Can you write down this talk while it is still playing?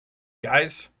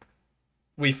Guys,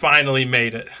 we finally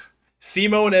made it.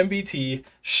 Cimo and MBT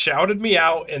shouted me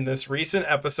out in this recent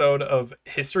episode of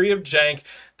History of Jank.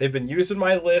 They've been using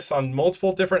my list on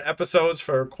multiple different episodes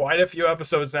for quite a few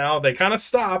episodes now. They kind of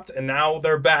stopped, and now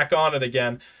they're back on it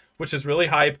again, which is really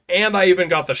hype. And I even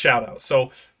got the shout out.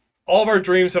 So all of our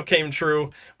dreams have came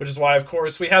true, which is why, of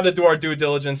course, we had to do our due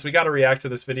diligence. We got to react to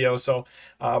this video. So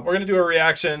we're going to do a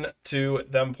reaction to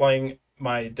them playing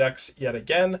my decks yet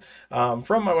again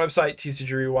from my website,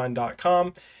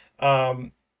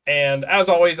 tcgrewind.com. And as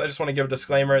always, I just want to give a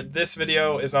disclaimer. This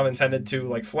video is not intended to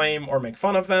like flame or make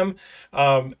fun of them.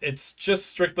 It's just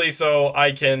strictly so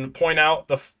I can point out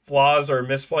the flaws or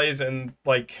misplays in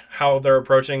like how they're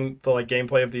approaching the like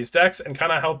gameplay of these decks and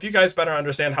kind of help you guys better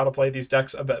understand how to play these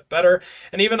decks a bit better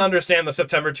and even understand the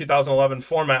September 2011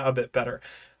 format a bit better.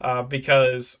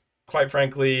 Because quite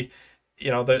frankly, you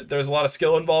know, there's a lot of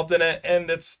skill involved in it, and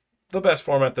it's the best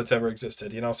format that's ever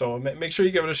existed, you know, so make sure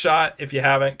you give it a shot if you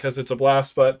haven't, because it's a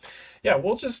blast. But yeah,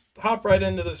 we'll just hop right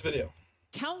into this video.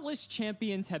 Countless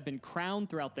champions have been crowned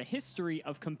throughout the history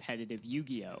of competitive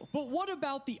Yu-Gi-Oh! But what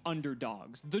about the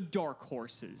underdogs, the dark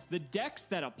horses, the decks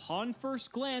that upon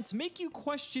first glance make you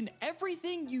question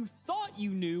everything you thought you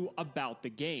knew about the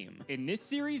game? In this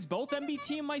series, both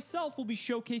MBT and myself will be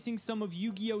showcasing some of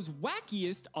Yu-Gi-Oh's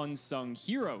wackiest unsung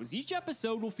heroes. Each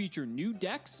episode will feature new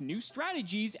decks, new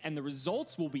strategies, and the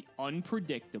results will be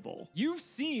unpredictable. You've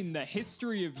seen the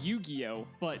history of Yu-Gi-Oh!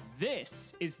 But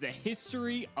this is the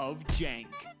history of Jank.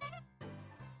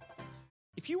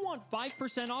 If you want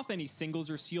 5% off any singles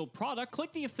or sealed product,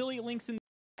 click the affiliate links in.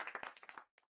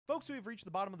 Folks, we have reached the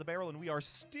bottom of the barrel and we are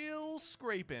still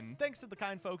scraping. Thanks to the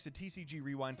kind folks at TCG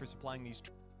Rewind for supplying these.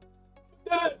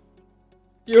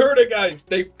 You heard it, guys.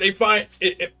 They find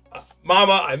it.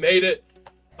 Mama, I made it.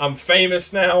 I'm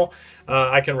famous now.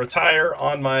 I can retire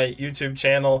on my YouTube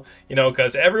channel, you know,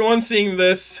 because everyone's seeing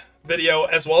this video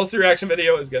as well as the reaction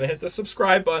video is going to hit the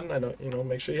subscribe button. I know, you know,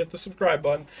 make sure you hit the subscribe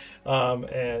button.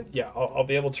 And yeah, I'll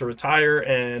be able to retire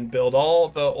and build all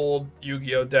the old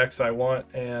Yu-Gi-Oh decks I want,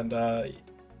 and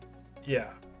yeah,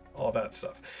 all that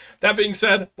stuff. That being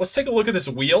said, let's take a look at this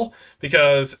wheel,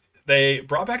 because they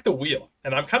brought back the wheel,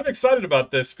 and I'm kind of excited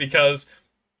about this because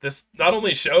this not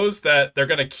only shows that they're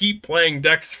going to keep playing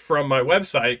decks from my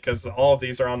website, because all of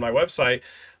these are on my website,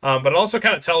 but it also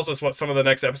kind of tells us what some of the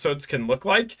next episodes can look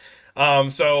like.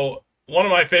 So one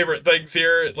of my favorite things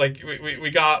here, like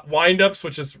we got windups,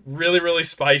 which is really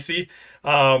spicy.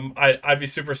 I'd be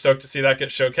super stoked to see that get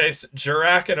showcased.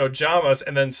 Jurak and Ojamas,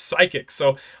 and then Psychics.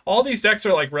 So all these decks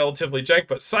are like relatively jank,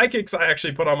 but Psychics I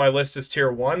actually put on my list as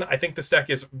tier 1. I think this deck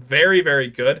is very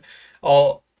good.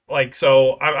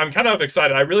 So I'm kind of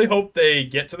excited. I really hope they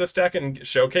get to this deck and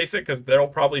showcase it, because they'll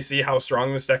probably see how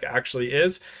strong this deck actually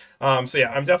is. So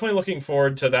yeah, I'm definitely looking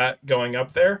forward to that going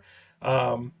up there.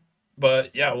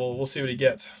 But yeah, we'll see what he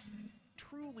gets.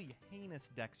 Truly heinous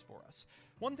decks for us.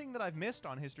 One thing that I've missed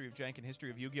on History of Jank and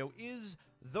History of Yu-Gi-Oh! Is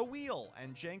the wheel,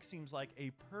 and Jank seems like a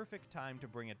perfect time to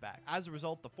bring it back. As a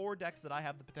result, the 4 decks that I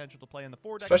have the potential to play in the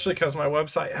 4 decks... Especially because my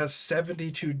website has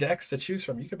 72 decks to choose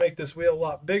from. You could make this wheel a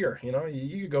lot bigger, you know?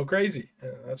 You could go crazy.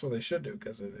 That's what they should do,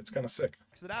 because it's kind of sick.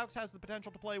 So that Alex has the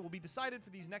potential to play will be decided for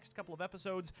these next couple of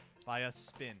episodes via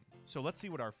spin. So let's see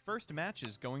what our first match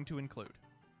is going to include.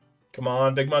 Come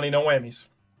on, big money, no whammies.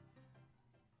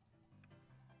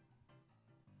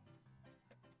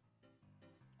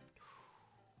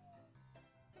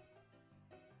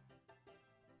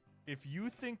 If you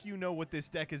think you know what this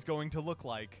deck is going to look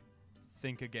like,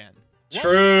 think again.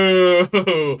 True.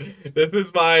 This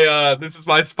is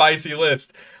my spicy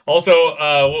list. Also,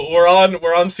 we're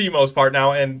on Cimo's part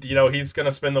now, and you know he's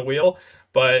gonna spin the wheel,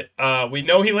 but we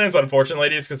know he lands on Fortune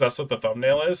Ladies because that's what the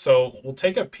thumbnail is. So we'll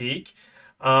take a peek.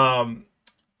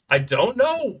 I don't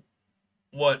know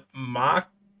what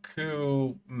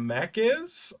Maku Mech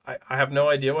is. I have no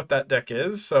idea what that deck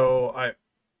is. So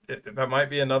that might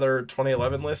be another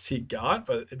 2011 list he got,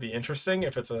 but it'd be interesting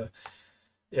if it's a,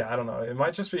 yeah, I don't know. It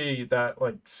might just be that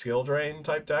like skill drain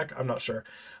type deck. I'm not sure.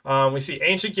 We see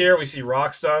Ancient Gear, we see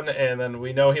Rockstun, and then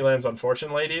we know he lands on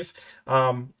Fortune Ladies.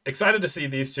 Excited to see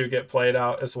these two get played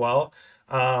out as well.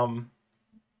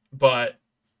 But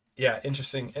yeah,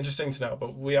 interesting to know.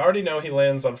 But we already know he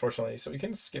lands on Fortune Ladies, so we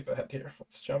can skip ahead here.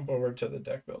 Let's jump over to the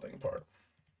deck building part.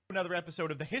 Another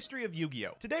episode of the History of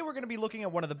Yu-Gi-Oh! Today we're going to be looking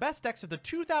at one of the best decks of the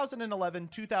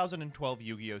 2011-2012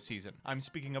 Yu-Gi-Oh! Season. I'm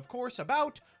speaking, of course,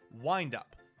 about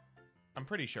Windup. I'm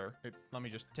pretty sure. Let me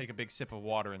just take a big sip of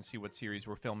water and see what series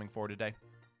we're filming for today.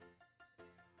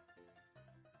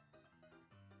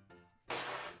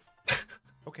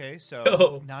 Okay, Okay, so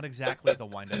Oh. not exactly the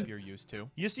wind-up you're used to.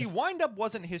 You see, wind-up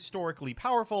wasn't historically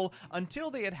powerful until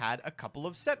they had had a couple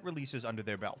of set releases under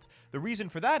their belt. The reason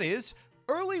for that is,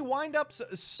 early wind-ups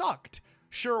sucked.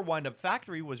 Sure, Wind-Up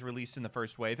Factory was released in the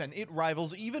first wave, and it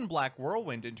rivals even Black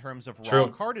Whirlwind in terms of raw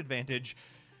card advantage,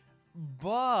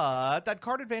 but that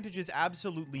card advantage is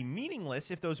absolutely meaningless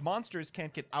if those monsters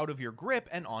can't get out of your grip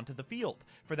and onto the field.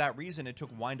 For that reason, it took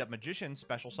Wind-Up Magician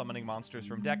special summoning monsters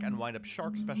from deck and Wind-Up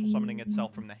Shark special summoning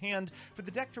itself from the hand for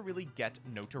the deck to really get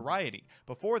notoriety.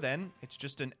 Before then, it's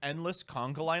just an endless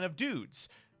conga line of dudes,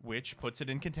 which puts it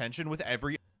in contention with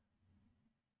every...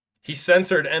 He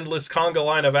censored endless conga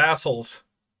line of assholes.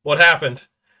 What happened?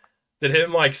 Did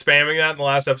him, like, spamming that in the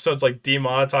last episodes, like,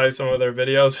 demonetize some of their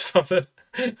videos or something?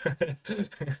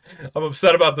 I'm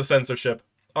upset about the censorship.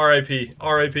 RIP.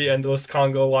 RIP endless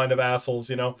conga line of assholes,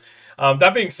 you know?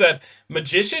 That being said,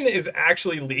 Magician is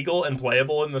actually legal and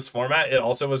playable in this format. It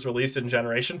also was released in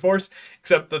Generation Force.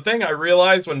 Except the thing I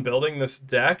realized when building this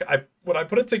deck, when I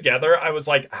put it together, I was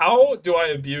like, how do I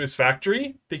abuse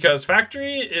Factory? Because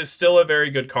Factory is still a very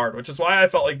good card, which is why I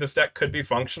felt like this deck could be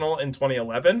functional in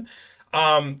 2011.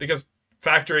 Because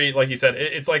Factory, like you said,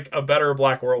 it's like a better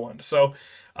Black Whirlwind. So,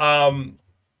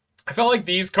 I felt like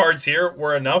these cards here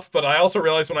were enough, but I also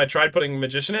realized when I tried putting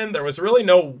Magician in, there was really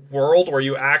no world where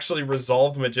you actually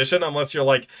resolved Magician unless you're,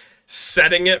 like,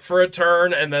 setting it for a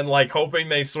turn and then, like, hoping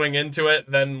they swing into it,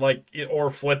 then, like, or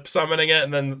flip summoning it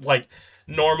and then, like,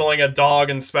 normaling a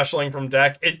dog and specialing from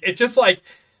deck. It just, like,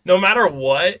 no matter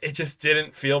what, it just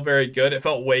didn't feel very good. It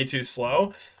felt way too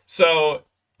slow. So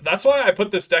that's why I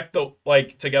put this deck,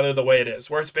 together the way it is,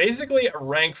 where it's basically a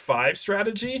rank 5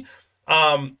 strategy,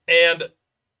 and...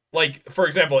 like, for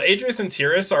example, Adrius and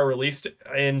Tyrus are released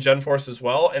in Gen Force as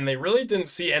well, and they really didn't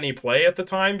see any play at the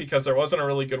time because there wasn't a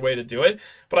really good way to do it.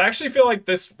 But I actually feel like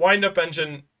this wind-up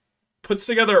engine puts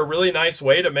together a really nice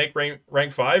way to make rank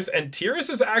 5s, and Tyrus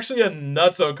is actually a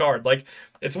nutso card. Like,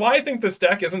 it's why I think this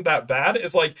deck isn't that bad,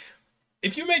 is like,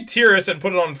 if you make Tyrus and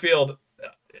put it on field,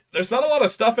 there's not a lot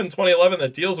of stuff in 2011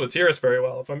 that deals with Tyrus very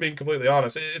well, if I'm being completely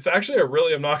honest. It's actually a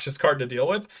really obnoxious card to deal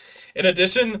with. In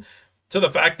addition to the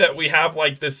fact that we have,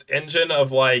 like, this engine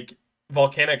of, like,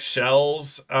 volcanic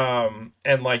shells,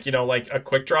 and, like, you know, like a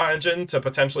quick draw engine to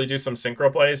potentially do some synchro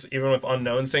plays. Even with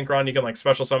unknown synchron, you can, like,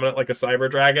 special summon it like a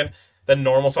cyber dragon, then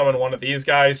normal summon one of these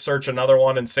guys, search another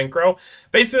one in synchro.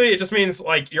 Basically, it just means,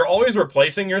 like, you're always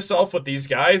replacing yourself with these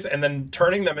guys and then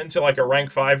turning them into, like, a rank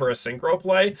 5 or a synchro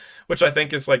play, which I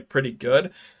think is, like, pretty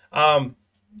good. The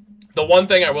one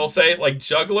thing I will say, like,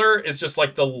 Juggler is just,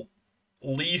 like, the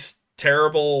least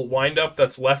terrible wind-up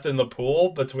that's left in the pool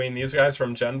between these guys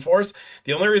from Gen Force.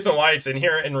 The only reason why it's in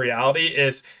here in reality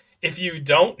is if you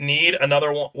don't need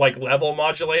another one, like, level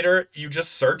modulator, you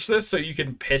just search this so you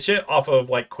can pitch it off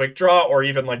of, like, Quick Draw or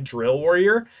even, like, Drill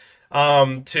Warrior,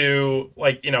 to,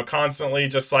 like, you know, constantly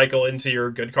just cycle into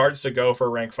your good cards to go for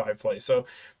rank 5 play. So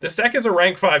this deck is a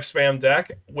rank 5 spam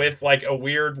deck with, like, a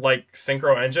weird, like,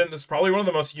 synchro engine. This is probably one of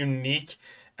the most unique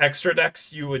extra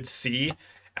decks you would see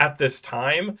at this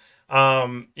time.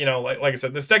 You know, like I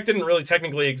said, this deck didn't really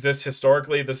technically exist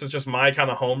historically. This is just my kind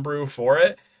of homebrew for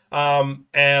it.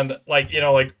 And, like, you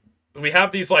know, like, we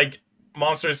have these, like,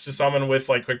 monsters to summon with,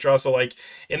 like, quick draw. So, like,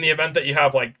 in the event that you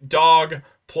have, like, dog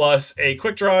plus a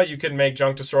quick draw, you can make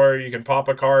Junk Destroyer. You can pop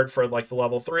a card for, like, the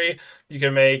level 3. You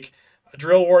can make a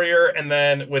Drill Warrior, and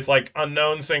then with, like,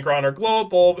 unknown synchron or glow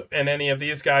bulb and any of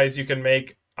these guys, you can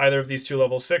make either of these 2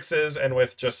 level 6s, and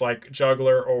with just, like,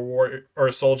 Juggler or Warrior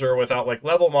or Soldier without, like,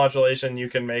 level modulation, you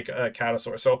can make a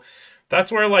Catasaur. So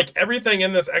that's where, like, everything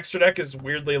in this extra deck is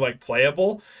weirdly, like,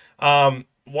 playable.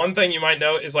 One thing you might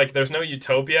note is, like, there's no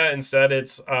Utopia. Instead,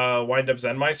 it's Wind-Up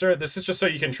Zenmeister. This is just so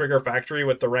you can trigger Factory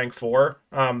with the rank 4.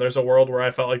 There's a world where I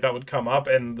felt like that would come up,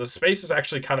 and the space is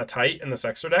actually kind of tight in this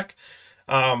extra deck.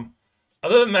 Other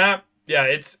than that, yeah,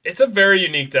 it's a very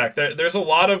unique deck. There's a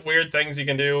lot of weird things you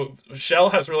can do.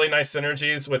 Shell has really nice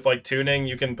synergies with, like, tuning.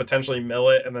 You can potentially mill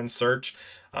it and then search.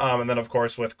 And then, of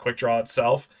course, with Quick Draw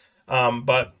itself.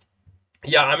 But,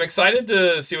 yeah, I'm excited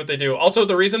to see what they do. Also,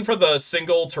 the reason for the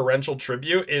single Torrential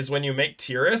Tribute is when you make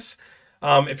Tyrus,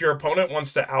 if your opponent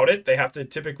wants to out it, they have to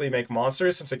typically make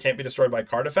monsters since it can't be destroyed by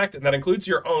card effect, and that includes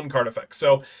your own card effect.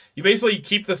 So you basically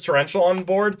keep this Torrential on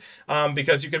board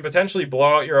because you can potentially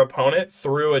blow out your opponent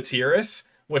through a Tyrus,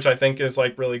 which I think is,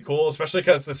 like, really cool, especially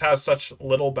because this has such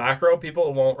little back row.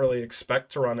 People won't really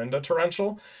expect to run into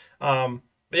Torrential. But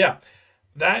yeah,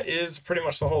 that is pretty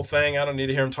much the whole thing. I don't need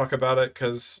to hear him talk about it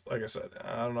because, like I said,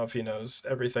 I don't know if he knows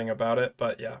everything about it.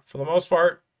 But yeah, for the most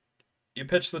part, you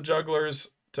pitch the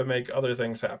Jugglers to make other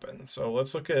things happen. So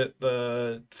let's look at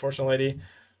the Fortune Lady.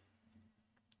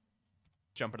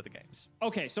 jump into the games.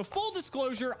 Okay, so full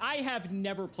disclosure, I have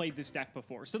never played this deck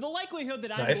before, so the likelihood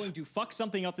that I'm Nice. going to fuck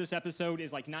something up this episode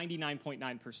is like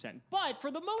 99.9%. But for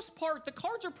the most part, the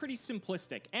cards are pretty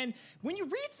simplistic, and when you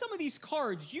read some of these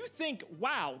cards, you think,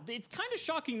 wow, it's kind of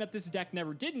shocking that this deck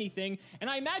never did anything, and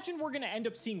I imagine we're going to end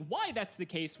up seeing why that's the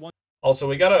case once. Also,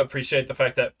 we gotta appreciate the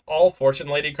fact that all Fortune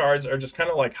Lady cards are just kind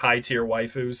of like high tier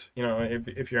waifus. You know,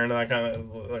 if you're into that kind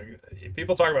of, like,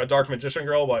 people talk about Dark Magician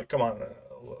Girl, but come on,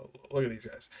 look at these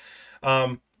guys.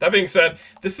 That being said,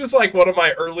 this is like one of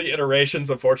my early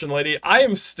iterations of Fortune Lady. I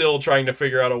am still trying to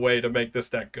figure out a way to make this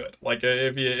deck good. Like,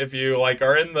 if you like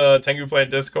are in the Tengu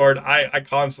Plant Discord, I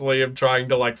constantly am trying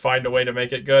to like find a way to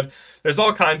make it good. There's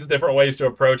all kinds of different ways to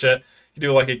approach it. You could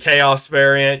do like a Chaos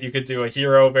variant. You could do a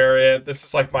Hero variant. This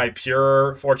is like my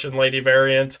pure Fortune Lady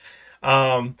variant.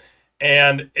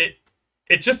 And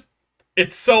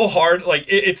it's so hard. Like,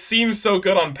 it seems so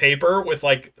good on paper with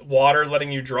like water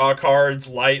letting you draw cards,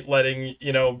 light letting,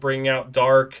 you know, bring out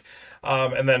dark,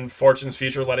 and then Fortune's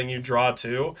Future letting you draw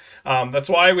too. That's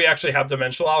why we actually have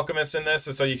Dimensional Alchemist in this,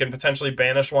 is so you can potentially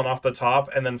banish one off the top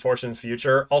and then Fortune's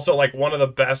Future. Also, like, one of the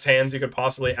best hands you could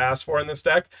possibly ask for in this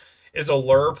deck is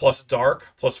Allure plus Dark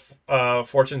plus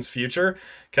Fortune's Future.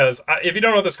 Because if you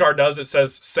don't know what this card does, it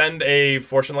says send a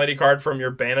Fortune Lady card from your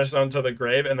banish zone to the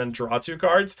grave and then draw 2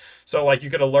 cards. So like you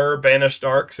could Allure, banish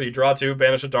Dark, so you draw 2,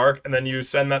 banish a Dark, and then you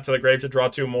send that to the grave to draw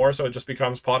 2 more, so it just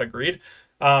becomes Pot of Greed,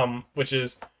 which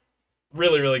is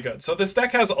really, really good. So this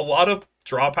deck has a lot of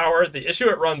draw power. The issue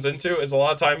it runs into is a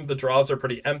lot of time the draws are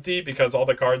pretty empty because all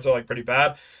the cards are like pretty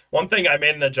bad. One thing I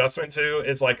made an adjustment to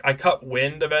is like I cut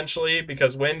Wind eventually,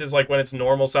 because Wind is like when it's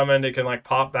normal summoned, it can like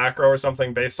pop back row or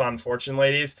something based on Fortune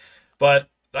Ladies. But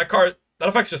that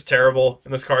effect's just terrible,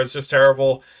 and this card is just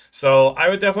terrible. So I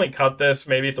would definitely cut this,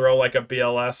 maybe throw like a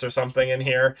BLS or something in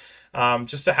here,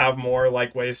 just to have more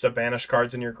like ways to banish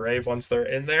cards in your grave once they're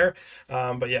in there.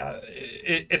 But yeah,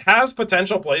 it has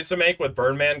potential plays to make with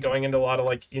Birdman going into a lot of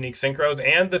like unique synchros,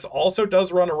 and this also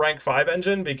does run a rank 5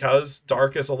 engine because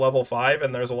Dark is a level 5,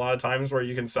 and there's a lot of times where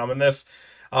you can summon this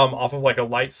off of like a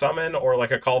light summon or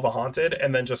like a Call of the Haunted,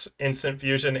 and then just instant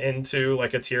fusion into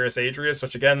like a Tyrus Adrius,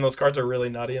 which again, those cards are really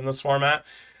nutty in this format.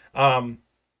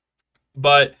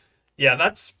 But yeah,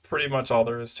 that's pretty much all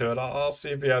there is to it. I'll see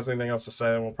if he has anything else to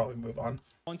say, and we'll probably move on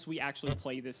once we actually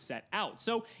play this set out.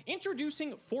 So,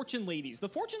 introducing Fortune Ladies. The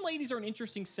Fortune Ladies are an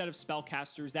interesting set of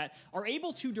spellcasters that are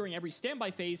able to, during every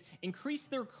standby phase, increase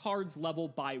their card's level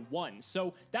by 1.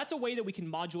 So, that's a way that we can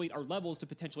modulate our levels to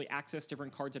potentially access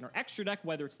different cards in our extra deck,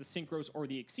 whether it's the Synchros or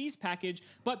the Xyz package,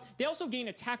 but they also gain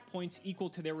attack points equal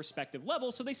to their respective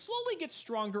levels, so they slowly get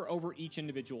stronger over each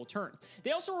individual turn.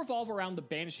 They also revolve around the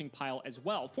banishing pile as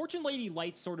well. Fortune Lady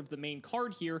Light's sort of the main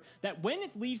card here, that when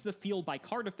it leaves the field by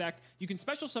card effect, you can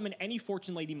special summon any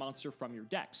Fortune Lady monster from your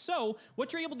deck. So,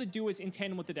 what you're able to do is, in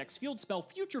tandem with the deck's field spell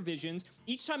Future Visions,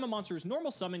 each time a monster is normal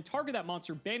summon, target that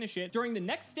monster, banish it. During the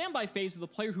next standby phase of the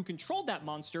player who controlled that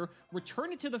monster,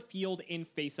 return it to the field in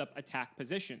face-up attack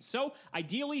position. So,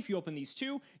 ideally, if you open these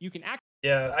two, you can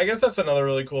Yeah, I guess that's another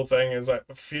really cool thing, is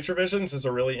that Future Visions is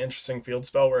a really interesting field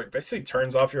spell where it basically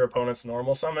turns off your opponent's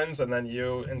normal summons, and then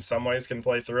you, in some ways, can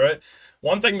play through it.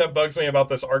 One thing that bugs me about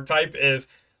this archetype is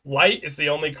Light is the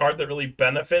only card that really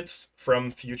benefits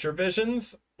from Future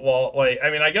Visions. Well, like,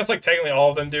 I mean, I guess like technically all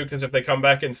of them do, because if they come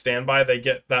back in standby, they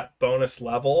get that bonus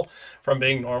level from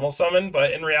being normal summoned.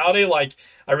 But in reality, like,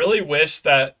 I really wish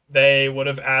that they would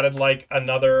have added like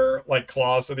another like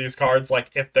clause to these cards,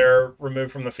 like if they're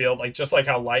removed from the field, like just like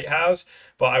how Light has.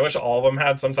 But I wish all of them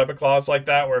had some type of clause like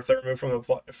that, where if they're removed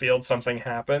from the field, something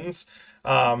happens.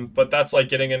 But that's like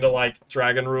getting into like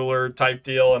Dragon Ruler type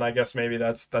deal, and I guess maybe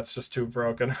that's just too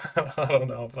broken. I don't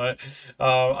know, but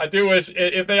I do wish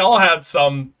if they all had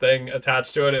something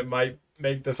attached to it, it might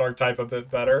make this archetype a bit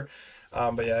better.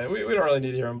 But yeah, we don't really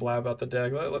need to hear him blab about the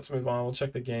deck. Let's move on. We'll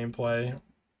check the gameplay.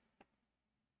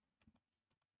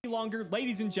 longer.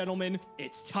 Ladies and gentlemen,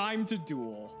 it's time to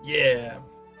duel. Yeah.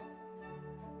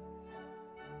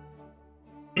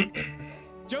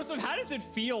 Joseph, how does it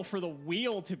feel for the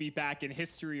wheel to be back in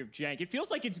History of Jank? It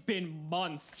feels like it's been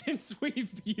months since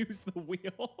we've used the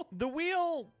wheel. The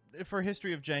wheel for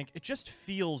History of Jank, it just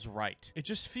feels right. It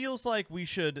just feels like we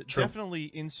should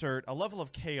definitely insert a level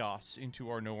of chaos into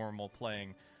our normal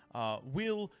playing.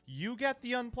 Will you get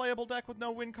the unplayable deck with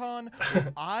no win con?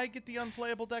 Will I get the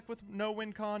unplayable deck with no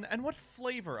win con? And what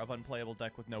flavor of unplayable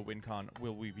deck with no win con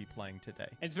will we be playing today?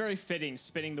 It's very fitting,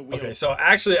 spinning the wheel. Okay, so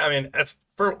actually, I mean, as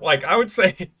for, like, I would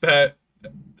say that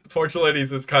Fortune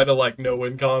Ladies is kind of like no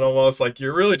win con almost. Like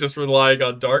you're really just relying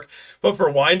on dark. But for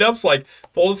windups, like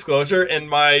full disclosure, in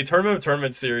my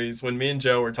tournament series, when me and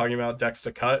Joe were talking about decks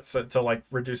to cut, so to like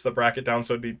reduce the bracket down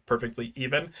so it'd be perfectly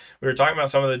even, we were talking about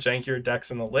some of the jankier decks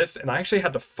in the list, and I actually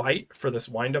had to fight for this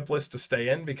windup list to stay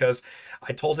in because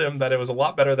I told him that it was a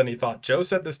lot better than he thought. Joe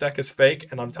said this deck is fake,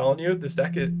 and I'm telling you, this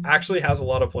deck it actually has a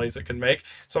lot of plays it can make.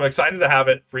 So I'm excited to have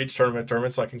it reach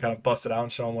tournament so I can kind of bust it out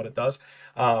and show him what it does.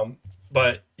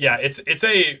 But yeah, it's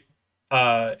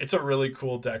a really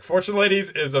cool deck. Fortune Ladies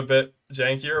is a bit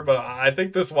jankier, but I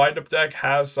think this windup deck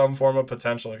has some form of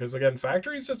potential because again,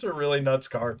 Factory is just a really nuts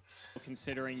card.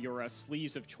 Considering your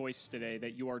sleeves of choice today,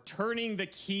 that you are turning the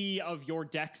key of your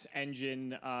deck's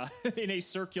engine in a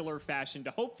circular fashion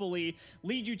to hopefully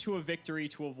lead you to a victory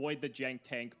to avoid the jank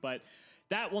tank, but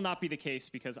that will not be the case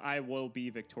because I will be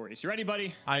victorious. You ready,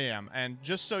 buddy? I am. And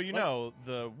just so you know,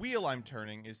 the wheel I'm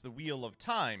turning is the wheel of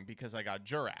time because I got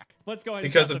Jurak. Let's go ahead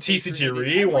and because of TCG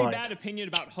Rewind. Every bad opinion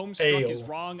about Homestruck is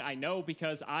wrong. I know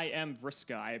because I am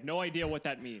Vriska. I have no idea what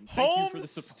that means. Thank you for the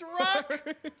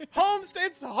support.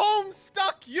 It's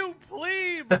Homestuck, you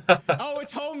plebe! Oh,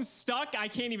 it's Homestuck? I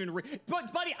can't even read.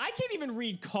 But, buddy, I can't even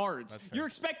read cards. You're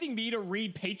expecting me to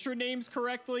read patron names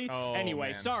correctly? Oh, anyway,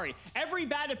 man. Sorry. Every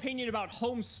bad opinion about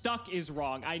Homestuck is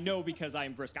wrong. I know because I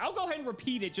am Vriska. I'll go ahead and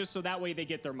repeat it just so that way they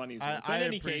get their money's worth. I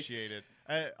appreciate it.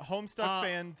 Homestuck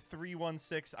fan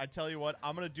 316, I tell you what,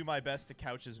 I'm going to do my best to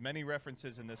couch as many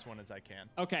references in this one as I can.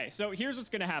 Okay, so here's what's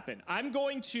going to happen. I'm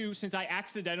going to, since I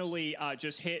accidentally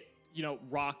just hit, you know,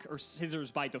 rock or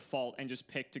scissors by default and just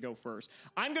pick to go first,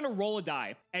 I'm going to roll a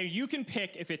die, and you can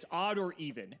pick if it's odd or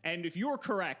even. And if you are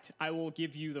correct, I will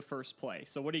give you the first play.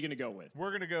 So what are you going to go with?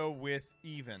 We're going to go with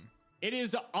even. It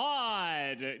is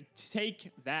odd.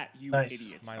 Take that, you nice.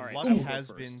 Idiot. My luck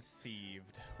has been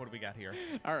thieved. What do we got here?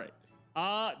 All right.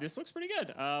 This looks pretty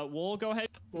good. We'll go ahead.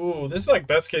 Ooh, this is like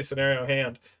best case scenario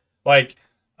hand. Like,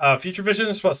 Future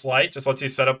Vision plus Light just lets you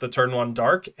set up the turn 1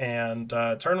 dark, and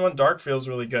turn 1 dark feels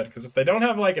really good because if they don't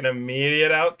have like an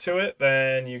immediate out to it,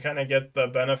 then you kind of get the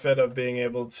benefit of being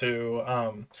able to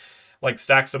like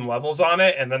stack some levels on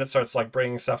it, and then it starts like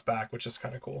bringing stuff back, which is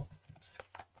kind of cool.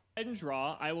 And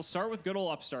draw. I will start with good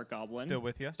old Upstart Goblin. Still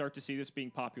with you. Start to see this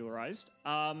being popularized.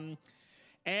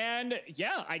 And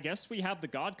yeah, I guess we have the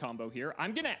God combo here.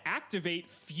 I'm going to activate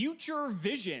Future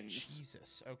Visions.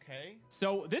 Jesus, okay.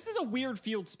 So this is a weird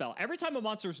field spell. Every time a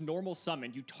monster is normal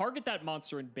summoned, you target that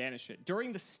monster and banish it.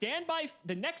 During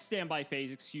the next standby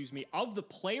phase, of the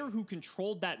player who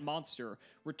controlled that monster,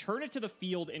 return it to the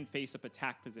field in face-up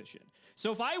attack position.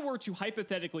 So if I were to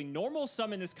hypothetically normal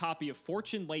summon this copy of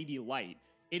Fortune Lady Light,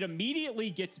 it immediately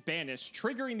gets banished,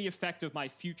 triggering the effect of my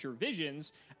Future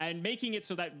Visions, and making it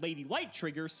so that Lady Light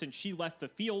triggers, since she left the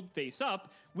field face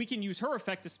up, we can use her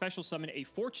effect to special summon a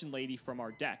Fortune Lady from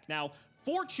our deck. Now,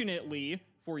 fortunately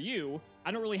for you,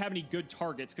 I don't really have any good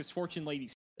targets, because Fortune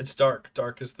Ladies It's dark.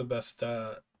 Dark is the best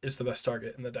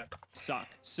target in the deck. suck.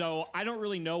 So I don't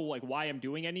really know like why I'm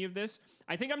doing any of this.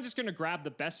 I think I'm just going to grab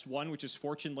the best one, which is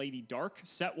Fortune Lady Dark,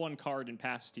 set 1 card, and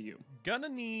pass to you. Gonna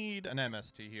need an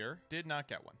MST here. Did not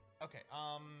get one. Okay,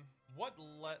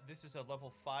 this is a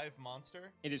level 5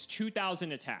 monster? It is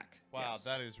 2,000 attack. Wow, Yes.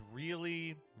 that is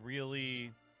really,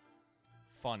 really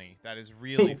funny. That is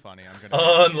really funny. I'm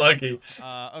gonna Unlucky.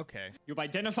 Okay. You've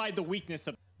identified the weakness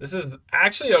of... This is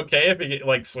actually okay if he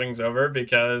like swings over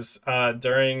because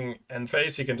during end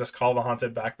phase he can just call the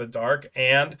Haunted back the dark,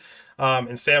 and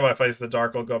in standby phase the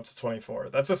dark will go up to 24.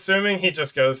 That's assuming he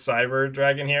just goes Cyber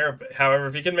Dragon here. However,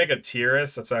 if he can make a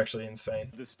Tyrus, that's actually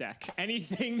insane. this deck.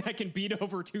 Anything that can beat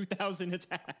over 2,000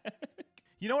 attack.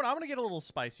 You know what? I'm gonna get a little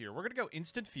spicier. We're gonna go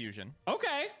Instant Fusion.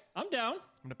 Okay, I'm down.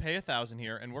 I'm gonna pay 1,000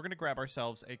 here, and we're gonna grab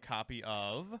ourselves a copy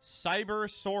of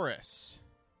Cybersaurus.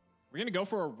 We're going to go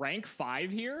for a rank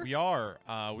 5 here. We are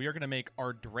going to make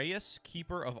Ardreus,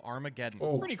 Keeper of Armageddon.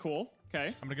 That's pretty cool. Okay.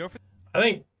 I'm going to go for... I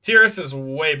think Tyrus is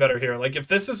way better here. Like, if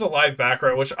this is a live back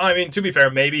row, which, I mean, to be fair,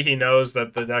 maybe he knows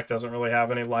that the deck doesn't really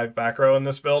have any live back row in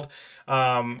this build.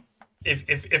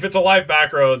 If it's a live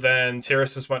back row, then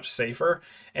Tyrus is much safer,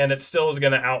 and it still is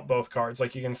going to out both cards.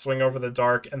 Like, you can swing over the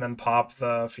dark and then pop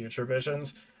the Future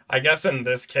Visions. I guess in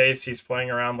this case, he's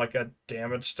playing around like a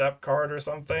damage step card or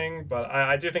something, but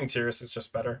I do think Tyrus is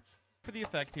just better. For the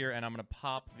effect here, and I'm going to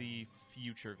pop the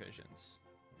Future Visions.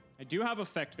 I do have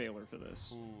Effect Veiler for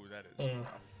this. Ooh, that is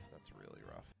rough. That's really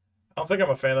rough. I don't think I'm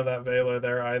a fan of that Veiler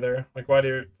there either. Like, why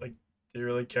do you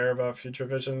really care about Future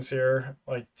Visions here?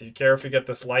 Like, do you care if you get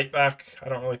this light back? I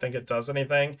don't really think it does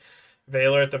anything.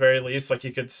 Veiler at the very least, like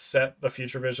you could set the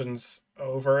Future Visions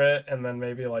over it and then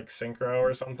maybe like Synchro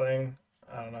or something.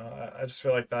 I don't know. I just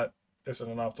feel like that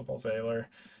isn't an optimal Veiler.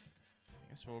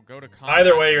 Guess we'll go to combat.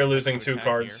 Either way, you're losing 2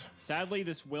 cards. Here. Sadly,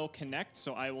 this will connect,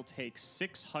 so I will take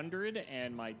 600,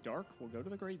 and my Dark will go to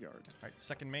the graveyard. All right,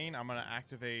 second main, I'm going to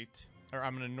activate... Or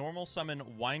I'm going to normal summon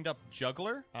Wind Up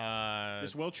Juggler.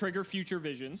 This will trigger Future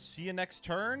Visions. See you next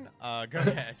turn. Go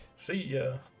ahead. See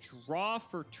ya. Draw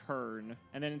for turn.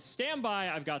 And then in standby,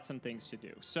 I've got some things to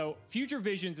do. So Future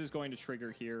Visions is going to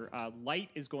trigger here. Light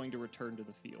is going to return to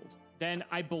the field. Then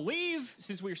I believe,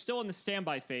 since we're still in the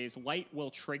standby phase, Light will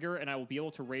trigger and I will be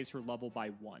able to raise her level by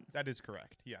 1. That is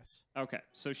correct, yes. Okay,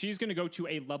 so she's going to go to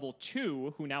a level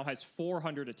 2 who now has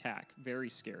 400 attack. Very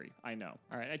scary, I know.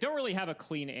 All right, I don't really have a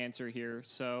clean answer here,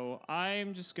 so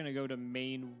I'm just going to go to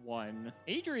main 1.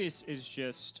 Adrius is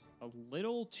just a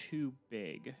little too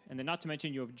big. And then not to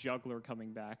mention you have Juggler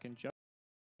coming back. And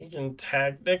You can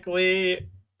technically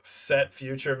set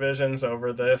Future Visions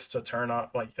over this to turn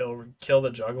off, like, it'll kill the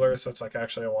Juggler, so it's like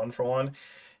actually a 1-for-1.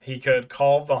 He could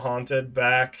call the Haunted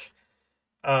back.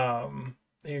 He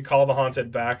could call the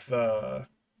Haunted back the,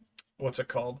 what's it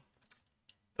called?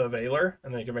 The Veiler,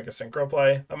 and then you can make a synchro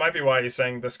play. That might be why he's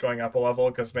saying this going up a level,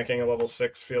 because making a level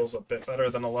 6 feels a bit better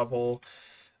than a level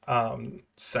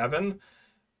 7.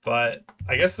 But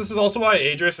I guess this is also why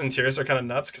Adrius and Tears are kind of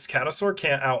nuts, because Catasaur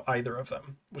can't out either of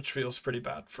them, which feels pretty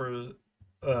bad for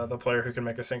the player who can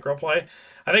make a synchro play.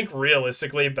 I think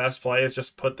realistically, best play is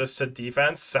just put this to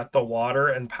defense, set the water,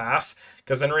 and pass.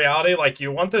 Because in reality, like,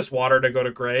 you want this water to go to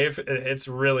grave. It's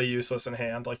really useless in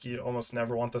hand. Like, you almost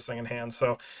never want this thing in hand.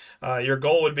 So your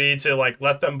goal would be to, like,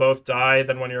 let them both die.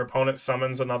 Then when your opponent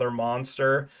summons another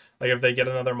monster, like if they get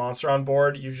another monster on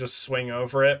board, you just swing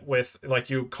over it with,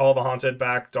 like, you call the Haunted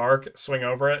back Dark, swing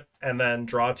over it, and then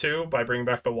draw 2 by bringing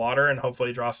back the water, and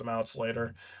hopefully draw some outs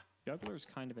later. Juggler's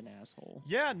kind of an asshole.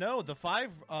 Yeah, no, the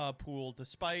 5 pool,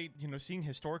 despite, you know, seeing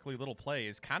historically little play,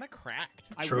 is kind of cracked.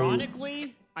 True.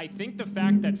 Ironically, I think the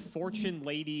fact that Fortune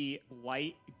Lady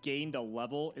Light gained a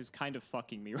level is kind of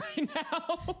fucking me right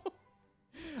now.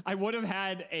 I would have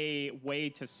had a way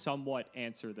to somewhat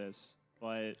answer this,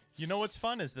 but... You know what's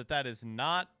fun is that is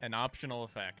not an optional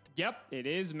effect. Yep, it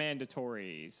is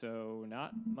mandatory, so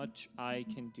not much I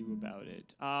can do about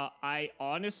it. I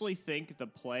honestly think the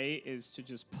play is to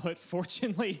just put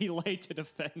Fortune Lady Light to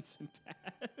defense and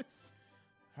pass.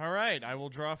 All right, I will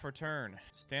draw for turn.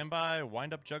 Standby,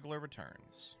 Wind Up Juggler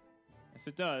returns. Yes,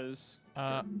 it does.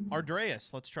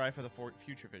 Ardreas, let's try for the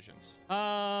Future Visions.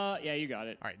 Yeah, you got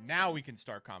it. All right, now we can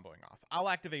start comboing off. I'll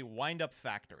activate Wind Up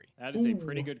Factory. That is a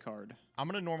pretty good card. I'm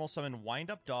going to normal summon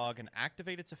Wind Up Dog and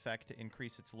activate its effect to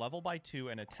increase its level by 2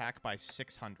 and attack by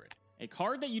 600. A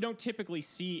card that you don't typically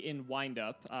see in Wind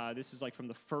Up. This is like from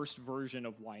the first version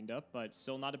of Wind Up, but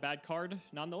still not a bad card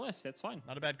nonetheless. That's fine.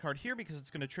 Not a bad card here because it's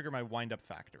going to trigger my Wind Up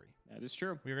Factory. That is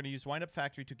true. We're going to use Wind Up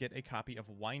Factory to get a copy of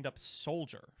Wind Up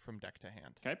Soldier from deck to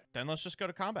hand. Okay. Then let's just go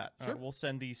to combat. Sure. We'll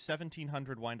send the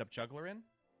 1700 Wind Up Juggler in.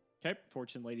 Okay.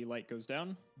 Fortune Lady Light goes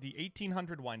down. The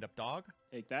 1800 Wind Up Dog.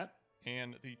 Take that.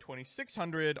 And the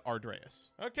 2600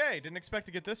 Ardreas. Okay, didn't expect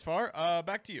to get this far.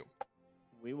 Back to you.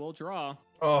 We will draw.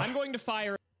 Oh. I'm going to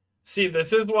fire. See,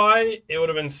 this is why it would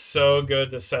have been so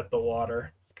good to set the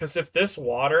water. Because if this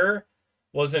water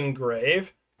was in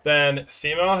grave, then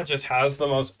Cimo just has the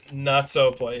most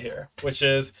nutso play here. Which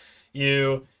is,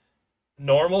 you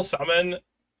normal summon,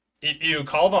 you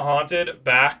call the Haunted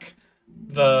back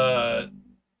the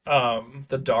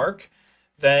Dark,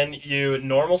 then you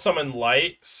normal summon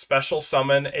Light, special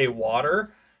summon a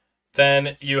water,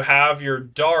 then you have your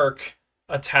Dark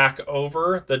attack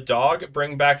over the dog,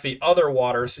 bring back the other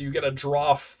water, so you get a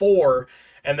draw 4,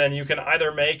 and then you can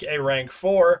either make a rank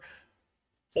 4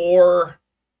 or,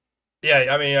 yeah,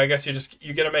 I mean, I guess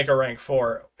you get to make a rank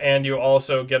 4, and you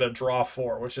also get a draw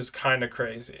 4, which is kind of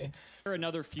crazy.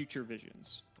 Another Future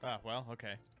Visions. Well,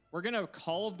 okay. We're going to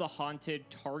Call of the Haunted,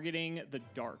 targeting the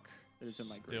Dark that is in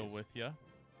my grave. Still with you.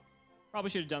 Probably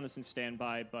should have done this in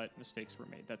standby, but mistakes were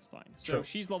made. That's fine. So Sure.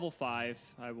 She's level 5.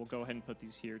 I will go ahead and put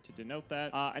these here to denote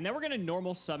that. And then we're going to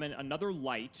normal summon another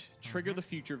Light, trigger the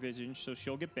Future Vision, so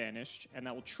she'll get banished, and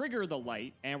that will trigger the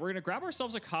Light. And we're going to grab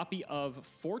ourselves a copy of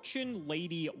Fortune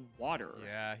Lady Water.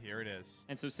 Yeah, here it is.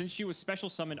 And so since she was special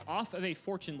summoned off of a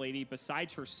Fortune Lady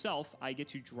besides herself, I get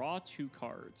to draw 2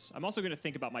 cards. I'm also going to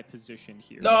think about my position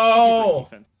here. No!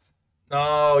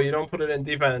 No, you don't put it in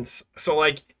defense. So,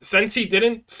 like, since he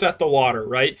didn't set the water,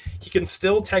 right, he can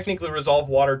still technically resolve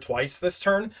water twice this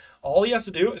turn. All he has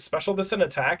to do is special this in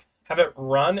attack, have it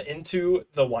run into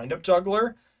the Wind-Up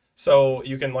Juggler, so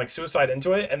you can, like, suicide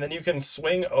into it, and then you can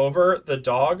swing over the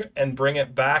dog and bring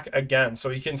it back again.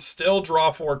 So he can still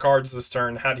draw 4 cards this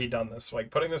turn had he done this.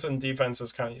 Like, putting this in defense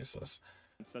is kind of useless.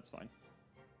 That's fine.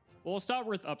 Well, we'll start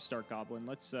with Upstart Goblin.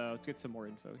 Let's get some more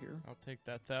info here. I'll take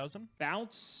that 1,000.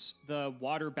 Bounce the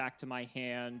water back to my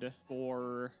hand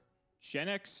for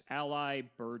Genx ally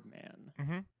Birdman.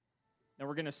 Mm-hmm. Now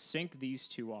we're gonna sync these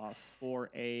two off for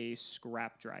a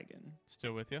Scrap Dragon.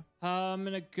 Still with you. I'm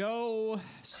gonna go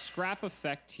Scrap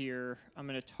Effect here. I'm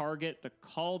gonna target the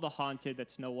Call the Haunted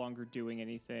that's no longer doing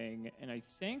anything. And I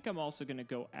think I'm also gonna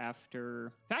go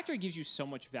after... Factory gives you so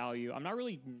much value. I'm not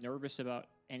really nervous about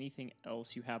anything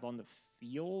else you have on the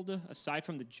field, aside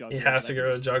from the Juggler. He has to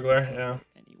go to the Juggler, yeah.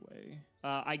 Anyway.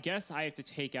 I guess I have to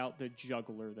take out the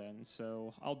Juggler then,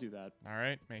 so I'll do that. All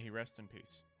right. May he rest in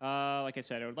peace. Like I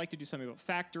said, I would like to do something about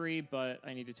Factory, but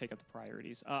I need to take out the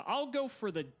priorities. I'll go for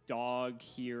the dog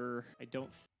here. I don't...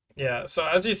 Yeah, so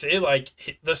as you see, like,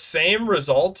 the same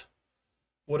result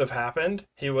would have happened.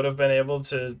 He would have been able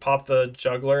to pop the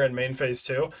Juggler in main phase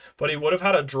 2, but he would have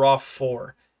had a draw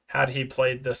 4 had he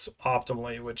played this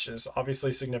optimally, which is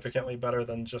obviously significantly better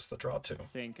than just the draw 2. I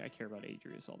think I care about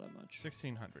Adrius all that much.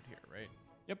 1,600 here, right?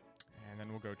 Yep. And then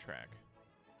we'll go Trag.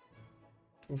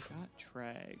 Oof. Got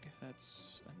Trag.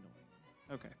 That's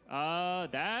annoying. Okay.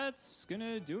 That's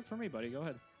gonna do it for me, buddy. Go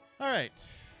ahead. All right.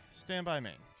 Stand by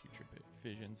main. Future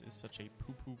Visions is such a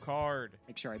poo-poo card.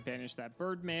 Make sure I banish that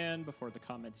Birdman before the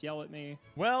comments yell at me.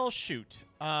 Well, shoot.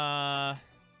 I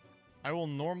will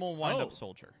normal wind up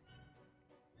Soldier.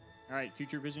 All right,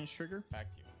 Future Visions trigger. Back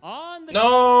to you. On the...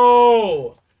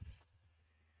 No!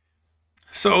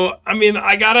 So, I mean,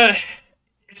 I gotta...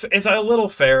 It's a little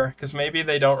fair, because maybe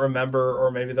they don't remember,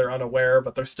 or maybe they're unaware,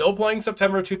 but they're still playing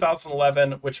September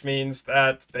 2011, which means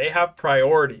that they have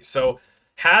priority. So,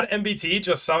 had MBT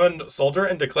just summoned Soldier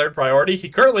and declared priority, he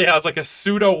currently has like a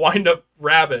pseudo wind-up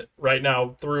rabbit right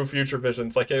now through Future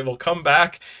Visions. Like, it will come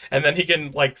back, and then he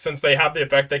can, like, since they have the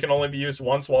effect, they can only be used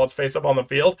once while it's face up on the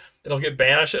field. It'll get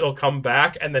banished, it'll come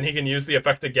back, and then he can use the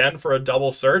effect again for a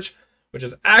double search, which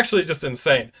is actually just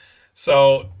insane.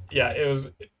 So, yeah, it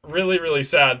was really, really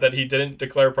sad that he didn't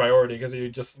declare priority because he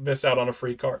just missed out on a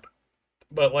free card.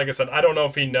 But like I said, I don't know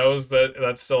if he knows that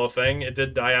that's still a thing. It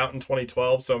did die out in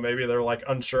 2012, so maybe they're like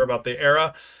unsure about the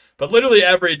era. But literally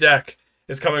every deck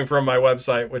is coming from my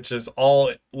website, which is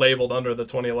all labeled under the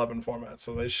 2011 format,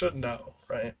 so they should know,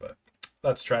 right? But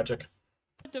that's tragic.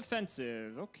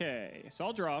 Defensive. Okay, so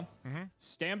I'll draw.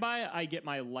 Standby, I get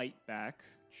my light back.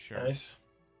 Sure. Nice.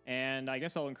 And I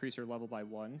guess I'll increase her level by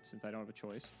 1 since I don't have a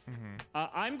choice.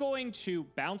 I'm going to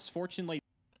bounce Fortune Late.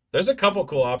 There's a couple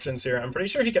cool options here. I'm pretty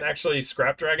sure he can actually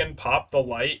Scrap Dragon, pop the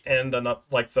light and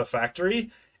like the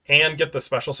factory, and get the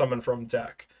special summon from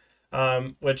deck.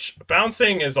 Which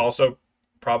bouncing is also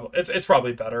probably it's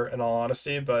probably better in all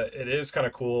honesty, but it is kind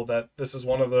of cool that this is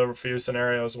one of the few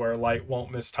scenarios where light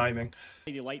won't miss timing.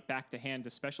 Light back to hand to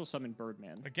special summon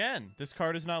Birdman. Again, this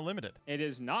card is not limited. It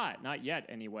is not yet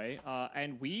anyway.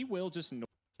 And we will just...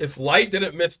 If light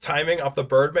didn't miss timing off the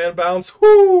Birdman bounce,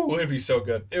 whoo, it'd be so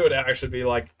good. It would actually be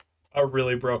like a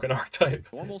really broken archetype.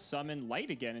 Normal summon light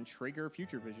again and trigger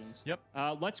Future Visions. Yep.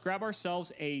 Let's grab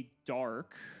ourselves a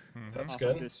dark. That's off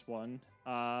good. Of this one.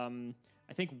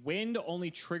 I think wind only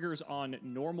triggers on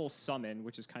normal summon,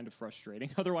 which is kind of frustrating.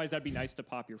 Otherwise, that'd be nice to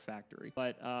pop your factory.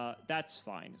 But that's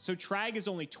fine. So Trag is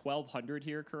only 1,200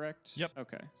 here, correct? Yep.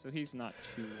 Okay, so he's not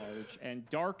too large. And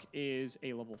Dark is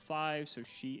a level 5, so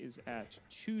she is at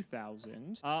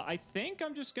 2,000. I think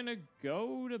I'm just going to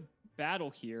go to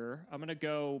battle here. I'm going to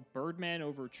go Birdman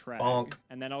over Trag. Bonk.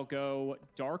 And then I'll go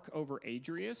Dark over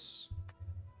Adrius.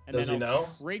 And Does then he I'll know?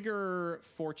 trigger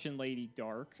Fortune Lady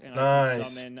Dark. And I can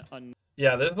Nice. summon...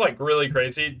 Yeah, this is like really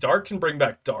crazy. Dark can bring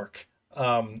back Dark.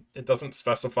 It doesn't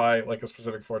specify like a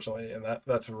specific fortunately, and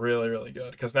that's really, really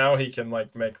good because now he can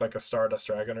like make like a Stardust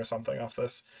Dragon or something off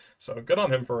this. So good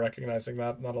on him for recognizing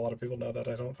that. Not a lot of people know that,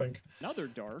 I don't think. Another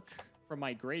Dark from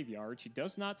my graveyard. She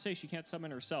does not say she can't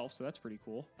summon herself, so that's pretty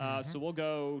cool. So we'll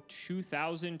go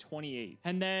 2028.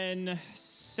 And then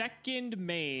second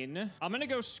main, I'm going to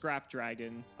go Scrap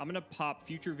Dragon. I'm going to pop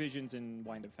Future Visions and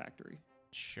Wind Up Factory.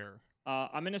 Sure.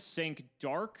 I'm going to sync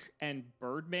Dark and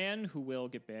Birdman, who will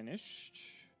get banished.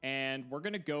 And we're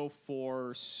going to go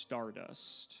for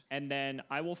Stardust. And then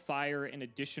I will fire an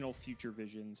additional Future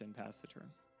Visions and pass the turn.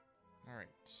 All right.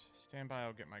 Stand by.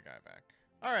 I'll get my guy back.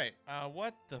 All right.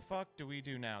 What the fuck do we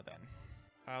do now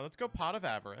then? Let's go Pot of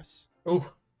Avarice. Ooh.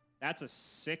 That's a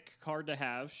sick card to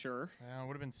have, sure.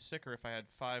 Would have been sicker if I had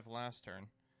 5 last turn.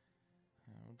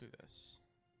 We'll do this.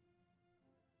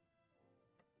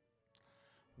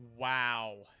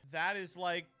 Wow. That is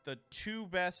like the 2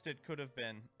 best it could have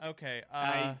been. Okay.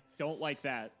 I don't like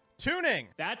that. Tuning.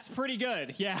 That's pretty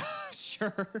good. Yeah,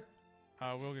 sure.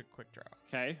 We'll get quick draw.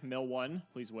 Okay, mill 1.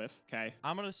 Please whiff. Okay.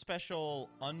 I'm going to special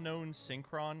Unknown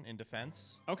Synchron in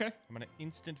defense. Okay. I'm going to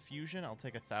Instant Fusion. I'll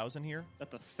take 1,000 here. Is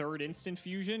that the 3rd instant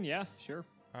fusion? Yeah, sure.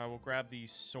 We'll grab the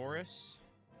Saurus.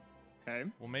 Okay.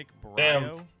 We'll make Brio.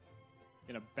 Damn.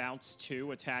 Gonna bounce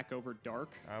 2, attack over dark.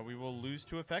 We will lose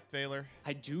to Effect Veiler.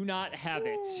 I do not have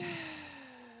it.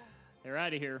 They're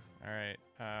out of here. All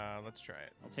right, let's try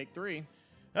it. I'll take 3.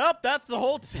 Oh, that's the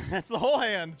whole that's the whole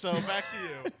hand. So back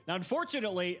to you. Now,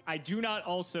 unfortunately, I do not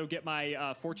also get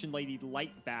my Fortune Lady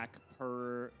Light back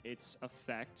per its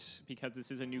effect because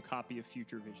this is a new copy of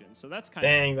Future Vision. So that's kind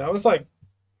Dang, that was like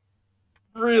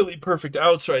really perfect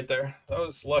outs right there. That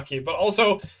was lucky. But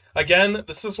also, again,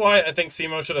 this is why I think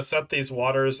Cimo should have set these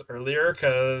waters earlier,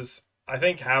 because I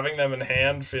think having them in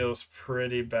hand feels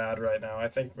pretty bad right now. I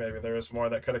think maybe there was more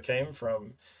that could have came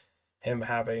from him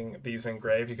having these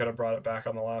engraved. He could have brought it back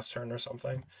on the last turn or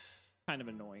something. kind of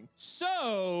annoying.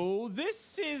 So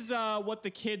this is what the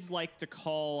kids like to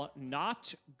call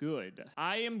not good.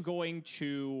 I am going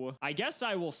to, I guess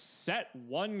I will set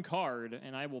 1 card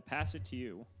and I will pass it to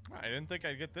you. I didn't think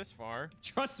I'd get this far.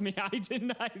 Trust me, I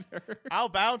didn't either. I'll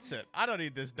bounce it. I don't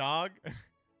need this dog.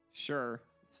 Sure,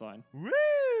 it's fine. Woo!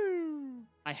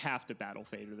 I have to battle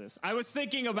fader this. I was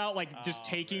thinking about like just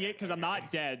taking it because I'm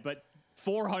not dead, but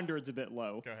 400's a bit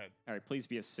low. Go ahead. All right, please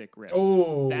be a sick rip.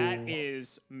 Oh, That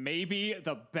is maybe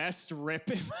the best rip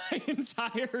in my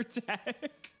entire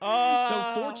deck.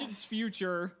 So Fortune's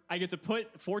Future, I get to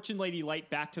put Fortune Lady Light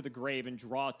back to the grave and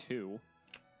draw 2.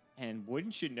 And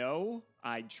wouldn't you know,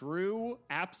 I drew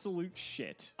absolute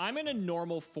shit. I'm in a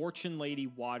normal Fortune Lady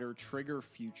Water trigger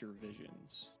Future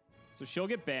Visions. So she'll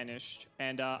get banished,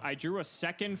 and I drew a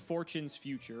second Fortune's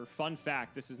Future. Fun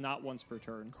fact, this is not once per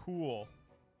turn. Cool.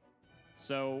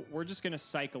 So we're just going to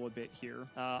cycle a bit here.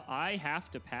 I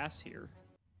have to pass here.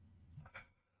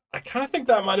 I kind of think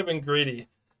that might have been greedy.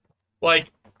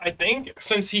 Like, I think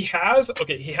since he has,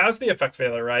 okay, he has the effect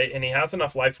failure, right? And he has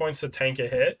enough life points to tank a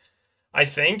hit. I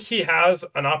think he has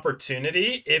an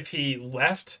opportunity if he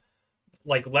left,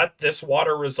 like, let this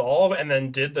water resolve and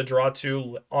then did the draw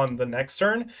 2 on the next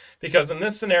turn. Because in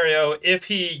this scenario, if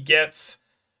he gets,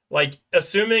 like,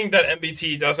 assuming that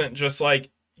MBT doesn't just, like,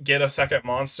 get a second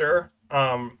monster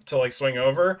to, like, swing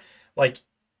over, like,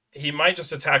 he might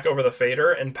just attack over the fader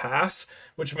and pass,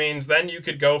 which means then you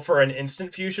could go for an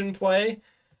instant fusion play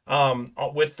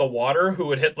with the water, who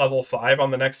would hit level 5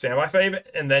 on the next semi-fave,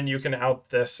 and then you can out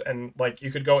this, and like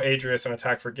you could go Adrius and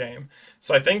attack for game.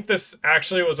 So I think this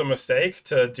actually was a mistake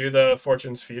to do the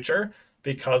Fortune's Future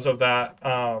because of that,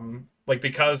 like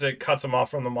because it cuts him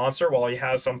off from the monster while he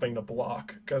has something to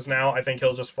block. Because now I think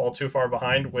he'll just fall too far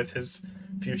behind with his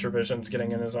Future Visions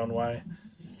getting in his own way.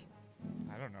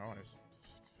 I don't know.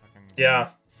 It's fucking... Yeah.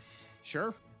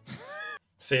 Sure.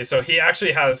 See, so he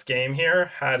actually has game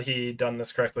here had he done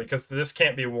this correctly, because this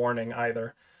can't be warning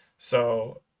either.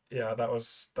 So yeah,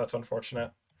 that's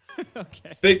unfortunate.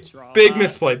 Okay. Big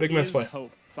misplay. Big misplay.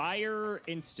 Hope. Fire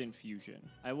instant fusion.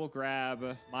 I will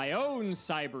grab my own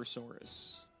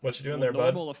Cybersaurus. What you doing there,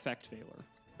 bud? Normal effect veiler.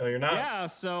 No, you're not. Yeah,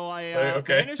 so I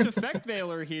Okay. banish effect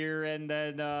veiler here, and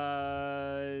then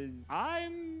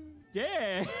I'm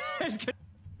dead.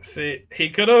 See, he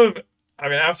could have. I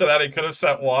mean, after that, he could have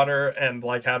set water and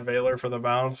like had Veiler for the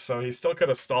bounce, so he still could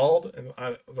have stalled.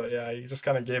 But yeah, he just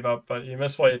kind of gave up. But he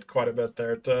misplayed quite a bit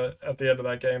there at the end of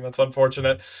that game. That's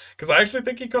unfortunate, because I actually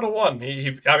think he could have won. I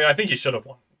mean, I think he should have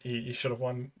won. He should have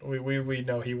won. We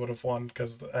know he would have won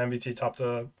because the MBT topped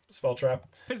a spell trap.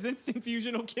 His instant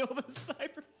fusion will kill the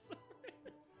Cybersaurus.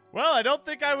 Well, I don't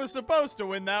think I was supposed to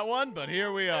win that one, but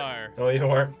here we are. No, you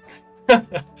weren't.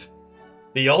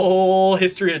 The old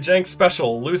History of Jank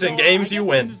special. Losing games, you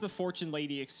win. This is the Fortune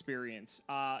Lady experience.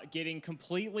 Getting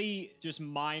completely just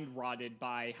mind rotted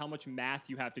by how much math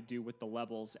you have to do with the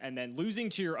levels, and then losing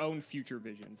to your own Future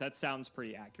Visions. That sounds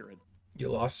pretty accurate. You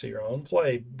lost to your own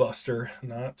play, Buster,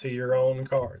 not to your own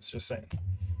cards. Just saying.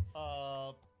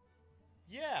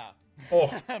 Yeah. Oh.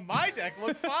 My deck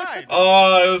looked fine.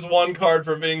 Oh, it was 1 card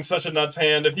for being such a nuts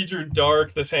hand. If he drew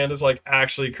dark, this hand is like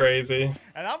actually crazy.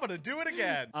 And I'm gonna do it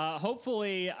again.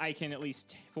 Hopefully I can at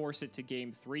least force it to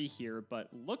game 3 here, but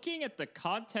looking at the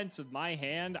contents of my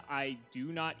hand, I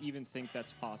do not even think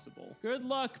that's possible. Good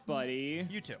luck, buddy.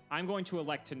 You too. I'm going to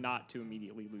elect to not to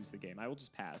immediately lose the game. I will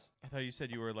just pass. I thought you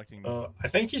said you were electing. I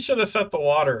think he should have set the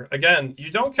water. Again, you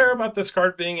don't care about this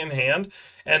card being in hand.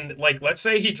 And like, let's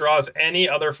say he draws any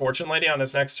other Fortune Lady on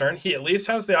his next turn. He at least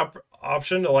has the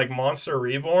option to like Monster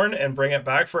Reborn and bring it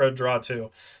back for a draw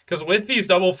 2. Because with these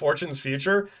double Fortune's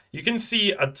Future, you can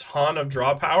see a ton of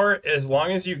draw power as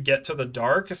long as you get to the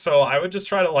dark. So I would just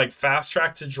try to like fast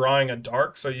track to drawing a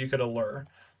dark so you could allure.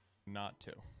 Not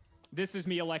to. This is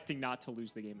me electing not to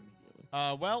lose the game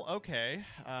immediately. Well, okay.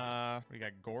 We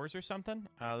got gores or something?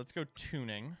 Let's go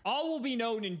tuning. All will be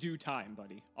known in due time,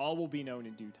 buddy. All will be known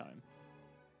in due time.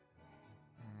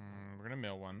 We're gonna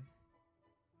mill one.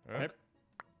 Okay.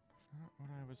 Not what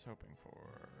I was hoping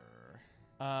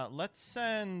for. Let's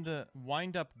send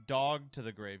Wind Up Dog to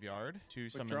the graveyard to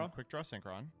summon Quick Draw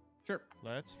Synchron. Sure.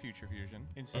 Let's Future Fusion.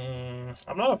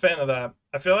 I'm not a fan of that.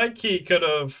 I feel like he could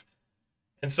have,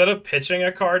 instead of pitching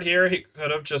a card here, he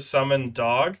could have just summoned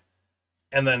Dog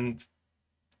and then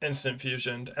instant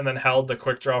fusioned and then held the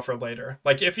quick draw for later.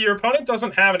 Like, if your opponent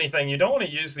doesn't have anything, you don't want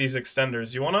to use these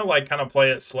extenders. You want to, like, kind of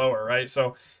play it slower, right?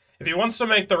 So if he wants to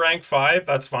make the rank 5,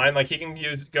 that's fine. Like, he can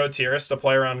go Tiras to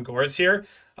play around Gores here.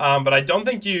 But I don't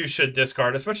think you should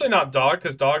discard, especially not Dog,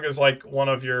 because Dog is, like, one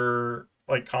of your,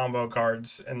 like, combo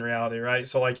cards in reality, right?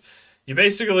 So, like, you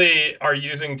basically are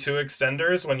using 2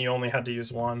 extenders when you only had to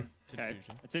use 1. Okay,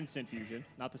 it's instant fusion,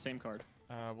 not the same card.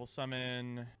 We'll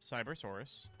summon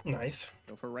Cybersaurus. Nice.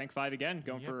 Go for rank 5 again.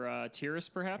 Going for Tiras,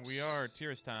 perhaps? We are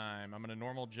Tiras time. I'm going to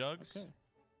normal Jugs. Okay.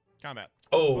 Combat.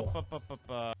 Oh.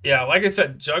 Yeah, like I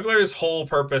said, Juggler's whole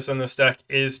purpose in this deck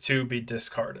is to be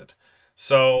discarded.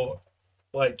 So,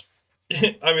 like,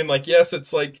 I mean, like, yes,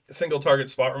 it's like single target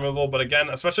spot removal, but again,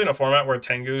 especially in a format where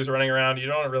Tengu's running around, you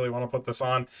don't really want to put this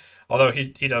on. Although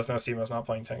he does know Cimo's not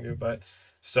playing Tengu, but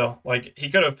still, like, he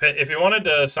could have, if he wanted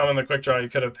to summon the quick draw, he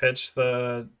could have pitched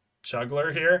the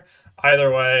Juggler here.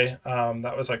 Either way,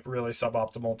 that was, like, really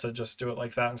suboptimal to just do it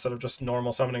like that instead of just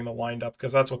normal summoning the wind up,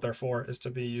 because that's what they're for, is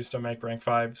to be used to make rank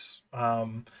 5s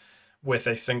with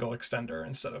a single extender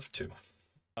instead of 2.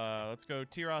 Let's go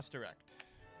Tiras Direct.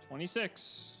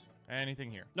 26. Anything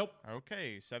here? Nope.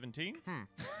 Okay, 17.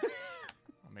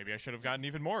 Maybe I should have gotten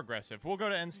even more aggressive. We'll go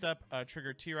to end step,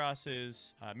 trigger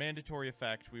Tiras's mandatory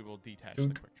effect. We will detach the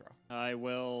quick draw. I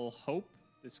will hope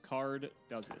this card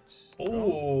does it.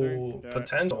 Oh,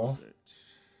 potential.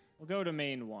 We'll go to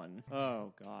main 1.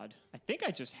 Oh, God. I think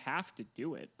I just have to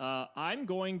do it. I'm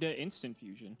going to instant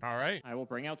fusion. All right. I will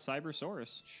bring out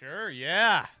Cybersaurus. Sure,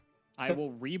 yeah. I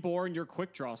will reborn your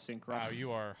quick draw synchro. Wow,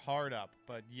 you are hard up,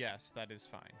 but yes, that is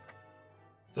fine.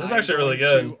 This is actually really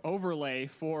good. To overlay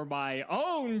for my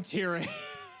own Tyranny.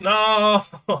 No!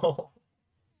 What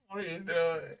are you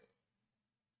doing?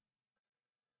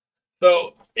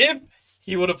 So, if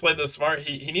he would have played this smart,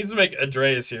 he needs to make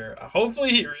Adreus here.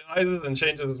 Hopefully he realizes and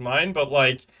changes his mind, but,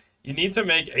 like, you need to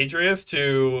make Adreus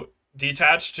to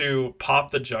detach to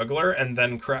pop the Juggler and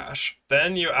then crash.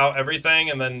 Then you out everything,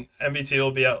 and then MBT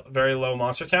will be at very low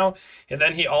monster count. And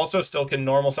then he also still can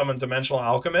normal summon Dimensional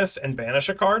Alchemist and banish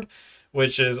a card,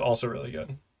 which is also really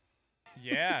good.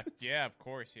 Yeah, yeah, of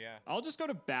course, yeah. I'll just go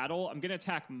to battle. I'm going to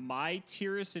attack my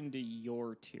Tiras into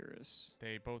your Tiras.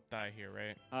 They both die here,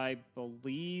 right? I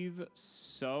believe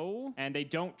so. And they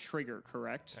don't trigger,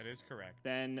 correct? That is correct.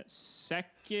 Then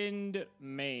second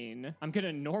main, I'm going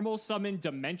to normal summon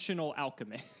Dimensional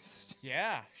Alchemist.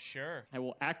 Yeah, sure. I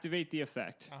will activate the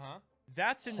effect. Uh-huh.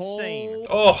 That's insane.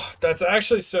 Oh, that's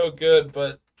actually so good,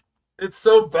 but it's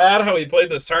so bad how he played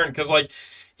this turn, because, like,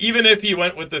 even if he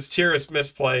went with this Tiras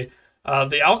misplay,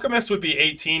 the Alchemist would be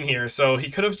 18 here, so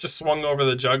he could have just swung over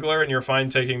the Juggler, and you're fine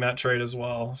taking that trade as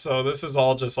well. So this is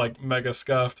all just, like, mega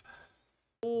scuffed.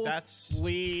 That's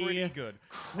pretty good.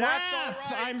 Crap! That's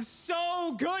all right. I'm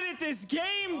so good at this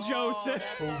game, Joseph!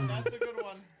 That's a good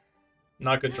one.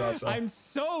 Not good draw, so. I'm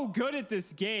so good at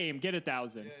this game. Get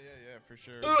 1,000. Yeah, for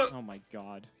sure. Oh my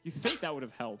God. You think that would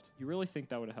have helped? You really think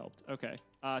that would have helped? Okay.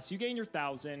 So you gain your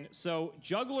 1,000. So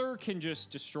Juggler can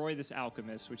just destroy this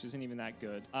Alchemist, which isn't even that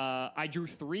good. I drew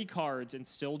 3 cards and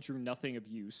still drew nothing of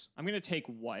use. I'm going to take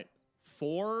what?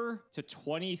 4 to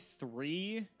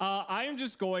 23. I'm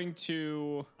just going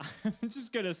to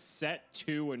set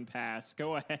 2 and pass.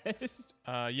 Go ahead.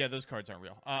 Yeah, those cards aren't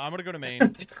real. I'm gonna go to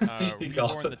main.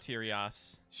 Reborn the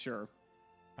Tyrias. Sure.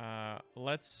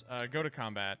 Let's go to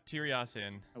combat. Tyrias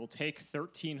in. I will take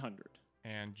 1,300.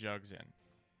 And Jugs in.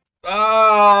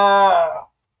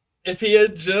 If he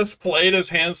had just played his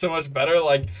hand so much better,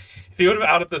 like, if he would have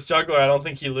outed this Juggler, I don't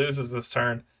think he loses this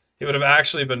turn. He would have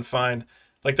actually been fine.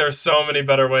 Like, there's so many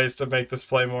better ways to make this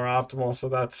play more optimal, so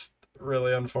that's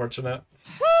really unfortunate.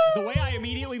 The way I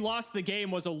immediately lost the game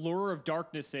was a Lure of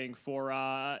Darknessing for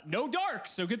no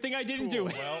darks, so good thing I didn't do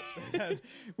it. Well,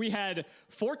 we had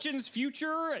Fortune's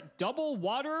Future, Double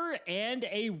Water, and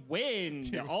a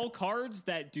Wind. Dude. All cards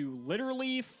that do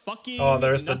literally fucking Oh,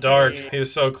 there's nothing. the dark. He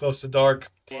was so close to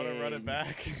dark. Want to run it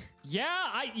back? Yeah,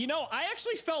 I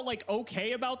actually felt like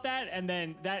okay about that, and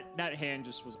then that hand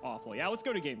just was awful. Yeah, let's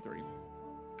go to game 3.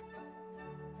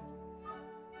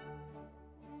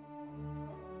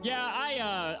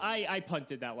 Yeah, I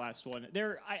punted that last one.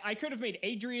 I could have made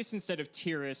Adrius instead of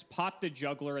Tyrus, popped the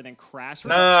juggler, and then Crash.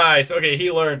 Nice. Okay,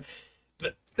 he learned.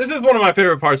 This is one of my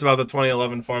favorite parts about the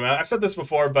 2011 format. I've said this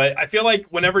before, but I feel like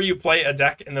whenever you play a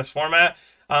deck in this format,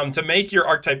 to make your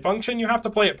archetype function, you have to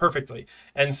play it perfectly.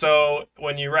 And so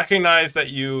when you recognize that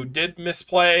you did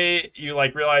misplay, you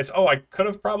like realize, oh, I could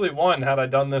have probably won had I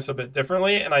done this a bit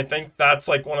differently. And I think that's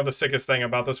like one of the sickest thing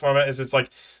about this format is it's like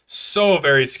so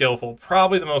very skillful.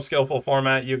 Probably the most skillful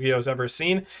format Yu-Gi-Oh's ever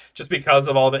seen, just because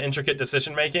of all the intricate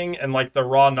decision making and like the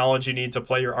raw knowledge you need to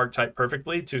play your archetype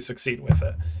perfectly to succeed with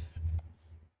it.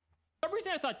 For some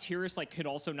reason I thought Tyrus like could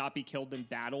also not be killed in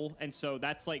battle, and so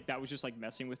that's like that was just like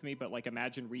messing with me. But like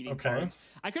imagine reading cards.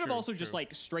 I could have also just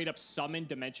like straight up summoned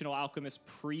Dimensional Alchemist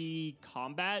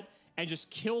pre-combat and just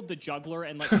killed the juggler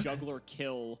and let juggler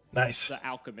kill the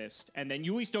alchemist, and then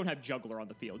you at least don't have juggler on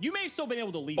the field. You may have still been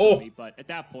able to leave me, but at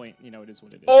that point, you know, it is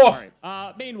what it is. All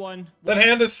right, main one. That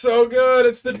hand is so good.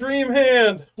 It's the dream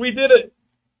hand. We did it.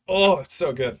 Oh, it's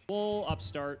so good. Full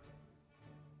upstart.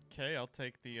 Okay, I'll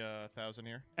take the 1,000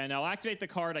 here. And I'll activate the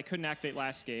card I couldn't activate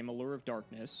last game, Allure of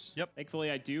Darkness. Yep.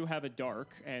 Thankfully, I do have a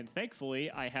Dark, and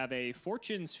thankfully, I have a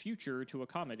Fortune's Future to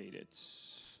accommodate it.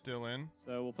 Still in.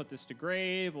 So we'll put this to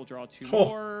grave. We'll draw 2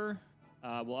 more.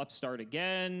 We'll upstart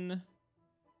again.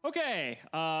 Okay,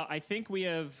 I think we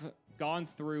have gone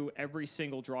through every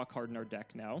single draw card in our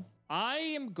deck now. I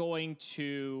am going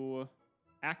to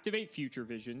activate Future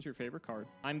Visions, your favorite card.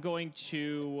 I'm going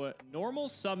to normal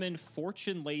summon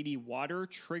Fortune Lady Water,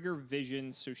 trigger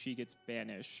Visions so she gets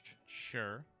banished.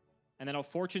 Sure. And then I'll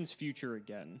Fortune's Future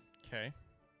again. Okay.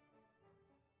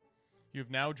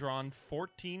 You've now drawn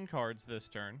 14 cards this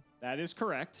turn. That is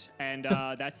correct. And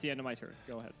that's the end of my turn.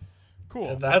 Go ahead.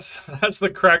 Cool. That's the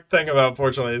correct thing about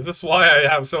Fortunately. Is this why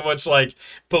I have so much like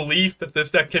belief that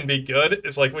this deck can be good?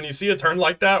 It's like when you see a turn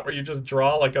like that where you just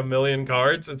draw like a million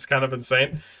cards, it's kind of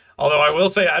insane. Although I will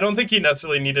say I don't think he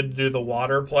necessarily needed to do the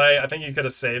water play. I think he could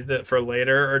have saved it for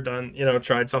later or done, you know,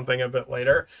 tried something a bit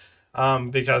later.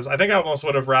 Because I think I almost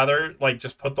would have rather like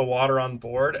just put the water on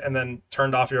board and then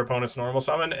turned off your opponent's normal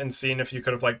summon and seen if you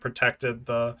could have like protected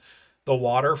the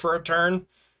water for a turn.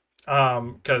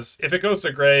 Because if it goes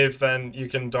to grave, then you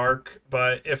can dark,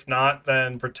 but if not,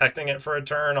 then protecting it for a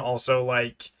turn also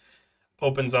like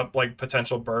opens up like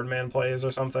potential Birdman plays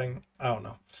or something. I don't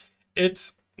know.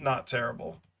 It's not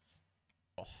terrible.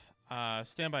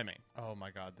 Stand by main. Oh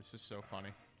my god, this is so funny.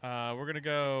 We're gonna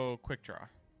go quick draw.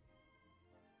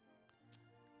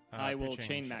 I will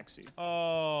chain Maxi.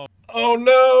 Oh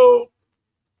no,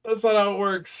 that's not how it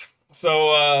works.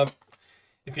 So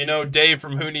if you know Dave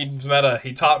from Who Needs Meta,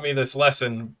 he taught me this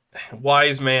lesson.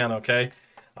 Wise man, okay?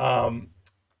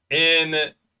 In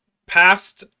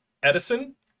past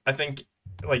Edison, I think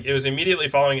like it was immediately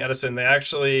following Edison, they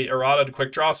actually errataed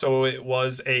quick draw, so it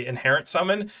was a inherent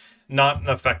summon, not an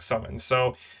effect summon.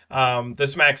 So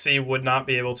this Maxi would not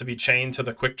be able to be chained to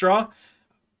the quick draw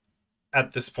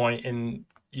at this point in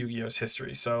Yu-Gi-Oh's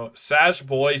history. So Saj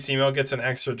Boy Cimo gets an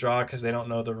extra draw because they don't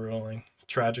know the ruling.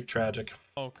 Tragic, tragic.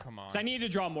 Oh, come on. So I need to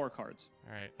draw more cards.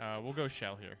 All right, we'll go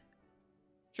shell here.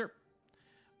 Sure.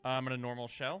 I'm gonna normal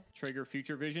shell. Trigger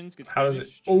Future Visions. Gets How banished.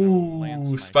 is it?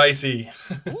 Ooh, spicy.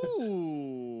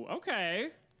 Ooh, okay.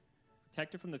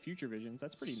 Protected from the Future Visions.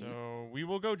 That's pretty neat. So we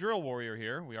will go Drill Warrior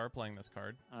here. We are playing this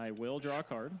card. I will draw a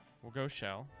card. We'll go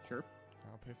shell. Sure.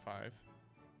 I'll pay 5.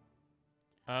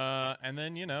 And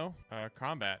then, you know,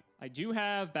 combat. I do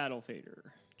have Battle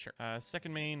Fader. Sure.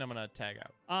 Second main, I'm gonna tag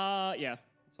out. Yeah,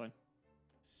 that's fine.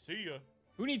 See ya.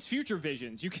 Who needs Future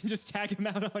Visions? You can just tag him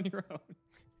out on your own.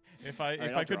 If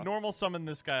I could normal summon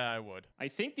this guy, I would. I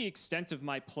think the extent of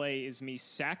my play is me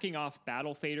sacking off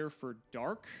Battle Fader for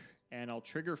Dark, and I'll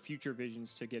trigger Future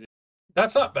Visions to get it.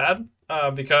 That's not bad,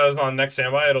 because on next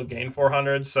standby it'll gain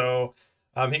 400, so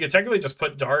he could technically just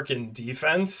put Dark in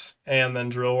defense, and then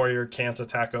Drill Warrior can't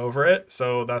attack over it,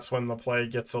 so that's when the play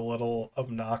gets a little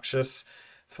obnoxious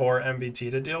for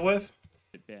MBT to deal with.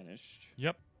 Get banished.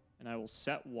 Yep. And I will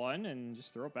set 1 and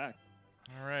just throw it back.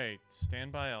 All right,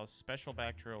 stand by. I'll special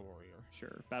back Drill Warrior.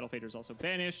 Sure. Battle Fader is also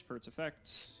banished per its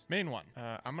effect. Main one.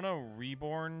 I'm gonna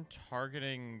reborn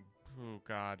targeting. Oh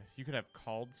god, you could have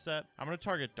called set. I'm gonna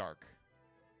target Dark.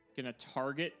 Gonna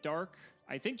target Dark.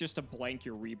 I think just to blank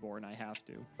your reborn, I have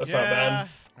to. That's not bad.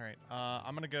 All right,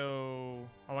 I'm gonna go.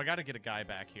 Oh, I gotta get a guy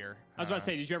back here. I was about to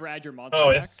say, did you ever add your monster?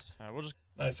 Oh, back? yes. We'll just.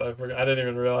 Nice. I forgot. I didn't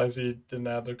even realize he didn't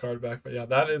add the card back. But yeah,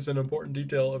 that is an important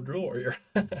detail of Drill Warrior.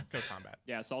 Go combat.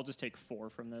 Yeah, so I'll just take 4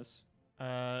 from this.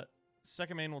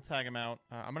 Second main will tag him out.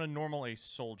 I'm gonna normal a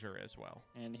soldier as well.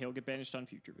 And he'll get banished on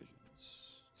Future Visions.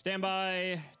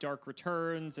 Standby, Dark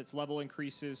returns, its level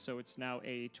increases, so it's now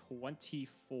a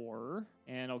 24.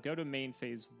 And I'll go to main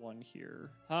phase 1 here.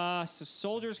 So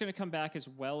Soldier's going to come back as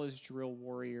well as Drill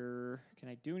Warrior. Can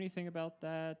I do anything about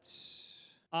that?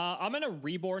 I'm going to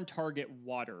Reborn target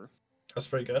Water. That's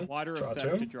pretty good. Water Draw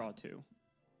effect 2. to draw 2.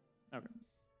 Okay.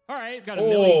 All right, I've got a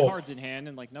million cards in hand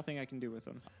and like nothing I can do with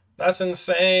them. That's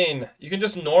insane. You can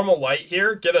just normal light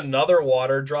here, get another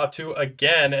water, draw 2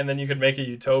 again, and then you could make a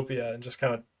Utopia and just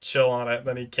kind of chill on it.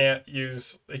 Then he can't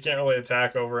really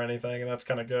attack over anything, and that's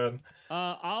kind of good.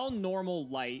 I'll normal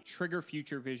light, trigger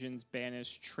Future Visions,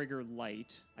 banish, trigger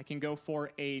light. I can go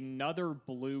for another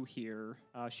blue here.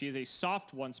 She is a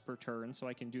soft once per turn, so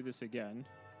I can do this again.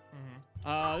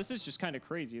 This is just kind of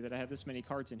crazy that I have this many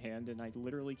cards in hand and I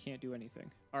literally can't do anything.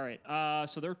 All right,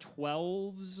 so they're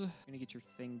 12s. I'm gonna get your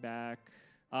thing back.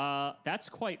 That's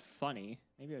quite funny.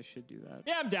 Maybe I should do that.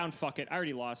 Yeah, I'm down. Fuck it. I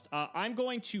already lost. I'm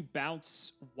going to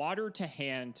bounce Water to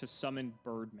hand to summon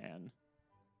Birdman.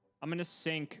 I'm going to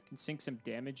sink some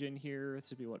damage in here. This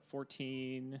would be, what,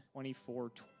 14,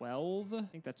 24, 12? I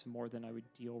think that's more than I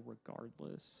would deal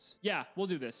regardless. Yeah, we'll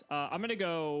do this. I'm going to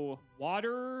go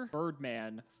Water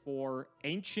Birdman for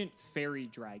Ancient Fairy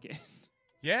Dragon.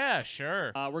 Yeah,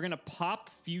 sure. We're going to pop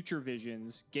Future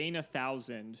Visions, gain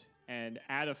 1,000, and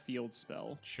add a field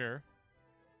spell. Sure.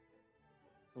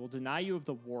 So we'll deny you of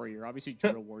the Warrior. Obviously,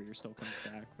 Drill Warrior still comes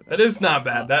back. But That is not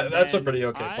bad. That's a pretty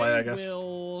okay play, I guess.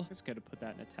 It's good to put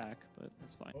that in attack, but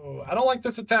that's fine. Oh, I don't like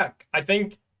this attack. I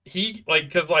think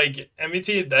because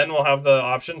MBT then will have the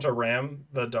option to ram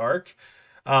the Dark.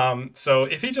 So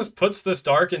if he just puts this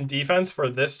Dark in defense for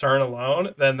this turn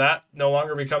alone, then that no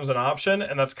longer becomes an option,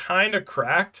 and that's kind of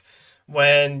cracked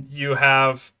when you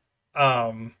have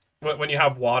when you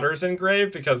have Waters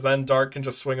engraved, because then Dark can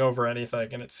just swing over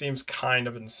anything, and it seems kind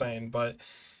of insane. But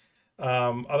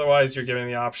otherwise, you're giving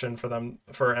the option for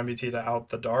MBT to out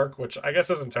the Dark, which I guess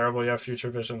isn't terrible. You have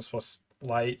Future Visions plus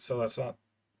Light, so that's not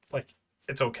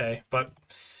it's okay, but.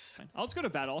 I'll just go to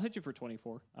battle. I'll hit you for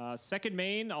 24. Second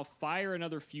main, I'll fire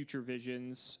another Future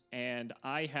Visions, and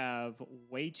I have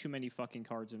way too many fucking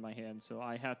cards in my hand, so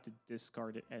I have to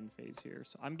discard it end phase here.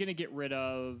 So I'm going to get rid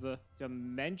of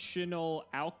Dimensional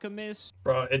Alchemist.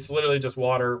 Bro, it's literally just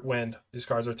water, wind. These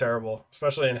cards are terrible,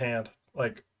 especially in hand.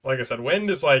 Like I said,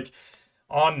 wind is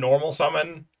on normal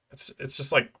summon. It's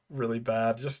just really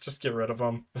bad. Just get rid of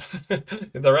them.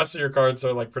 The rest of your cards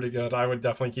are pretty good. I would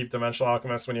definitely keep Dimensional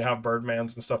Alchemist when you have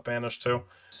Birdmans and stuff banished too.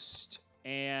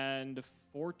 And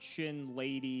Fortune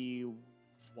Lady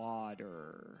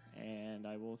Water. And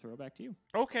I will throw it back to you.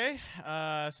 Okay.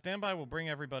 Standby will bring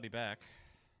everybody back.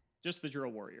 Just the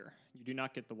Drill Warrior. You do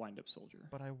not get the Wind-Up Soldier.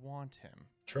 But I want him.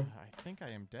 True. I think I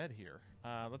am dead here.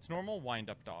 Let's normal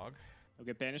Wind-Up Dog. I'll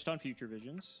get banished on Future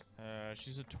Visions.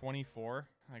 She's a 24.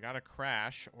 I gotta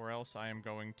crash, or else I am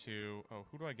going to... Oh,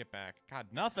 who do I get back? God,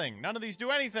 nothing! None of these do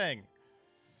anything!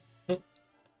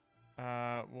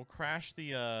 We'll crash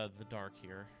the Dark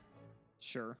here.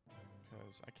 Sure.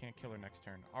 Because I can't kill her next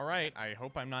turn. Alright, I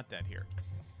hope I'm not dead here.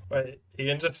 Wait, you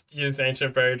can just use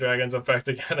Ancient Fairy Dragon's effect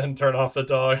again and turn off the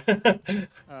dog.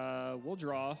 We'll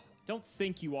draw. Don't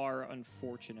think you are,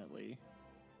 unfortunately.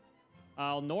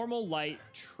 I'll normal light,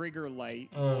 trigger light.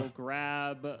 We'll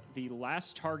grab the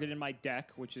last target in my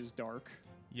deck, which is Dark.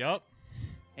 Yup.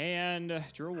 And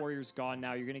Drill Warrior's gone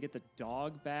now. You're going to get the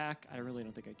dog back. I really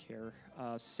don't think I care.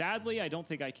 Sadly, I don't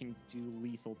think I can do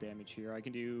lethal damage here. I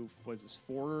can do, what is this,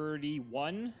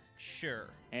 41? Sure.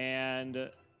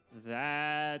 And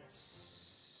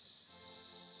that's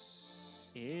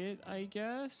it, I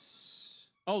guess.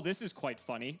 Oh, this is quite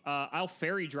funny. I'll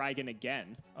Fairy Dragon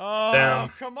again. Oh, damn.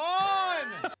 Come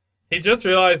on! He just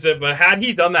realized it, but had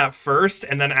he done that first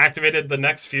and then activated the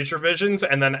next Future Visions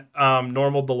and then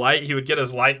normaled the light, he would get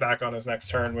his light back on his next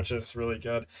turn, which is really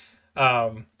good.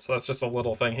 So that's just a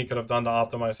little thing he could have done to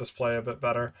optimize this play a bit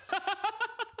better.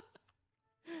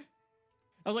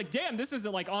 I was like, damn, this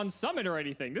isn't on summon or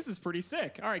anything. This is pretty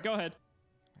sick. All right, go ahead.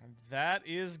 That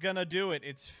is gonna do it.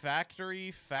 It's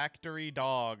Factory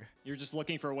Dog. You're just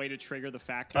looking for a way to trigger the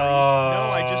factories? No,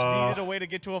 I just needed a way to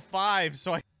get to a 5,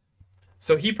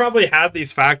 So he probably had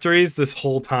these factories this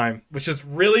whole time, which is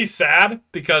really sad,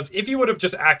 because if he would have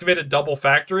just activated double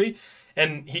factory,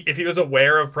 and if he was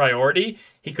aware of priority,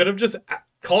 he could have just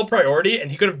called priority,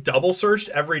 and he could have double searched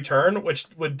every turn, which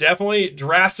would definitely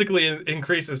drastically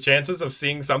increase his chances of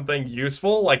seeing something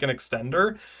useful, like an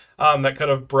extender, that could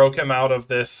have broke him out of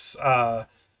this, out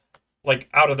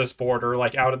of this board, or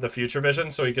out of the Future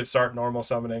Vision, so he could start normal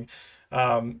summoning.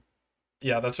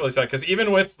 Yeah, that's really sad, because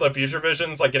even with the Future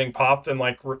Visions getting popped and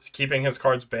keeping his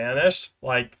cards banished,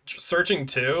 searching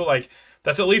 2,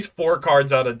 that's at least 4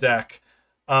 cards out of deck.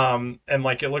 And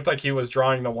like it looked like he was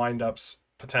drawing the windups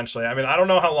potentially. I mean, I don't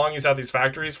know how long he's had these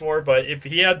factories for, but if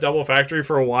he had double factory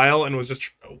for a while and was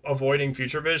just avoiding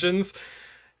future visions,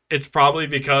 it's probably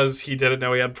because he didn't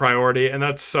know he had priority, and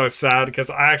that's so sad because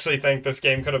I actually think this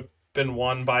game could have been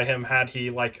won by him had he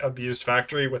like abused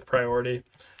factory with priority.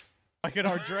 Like an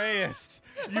Ardreas,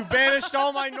 you banished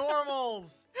all my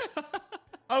normals.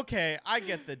 Okay, I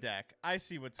get the deck. I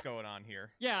see what's going on here.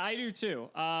 Yeah, I do too.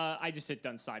 I just hit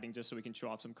done siding just so we can show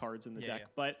off some cards in the deck. Yeah.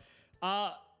 But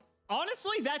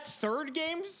honestly, that third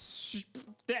game,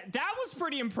 that was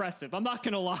pretty impressive. I'm not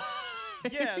gonna lie.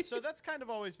 Yeah, so that's kind of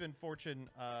always been Fortune's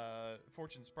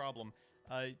problem.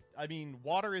 I mean,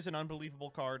 water is an unbelievable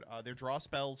card. Their draw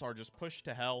spells are just pushed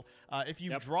to hell. If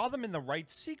you draw them in the right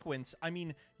sequence, I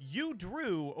mean, you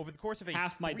drew over the course of a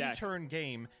three-turn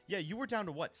game. Yeah, you were down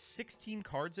to what, 16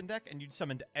 cards in deck, and you'd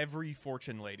summoned every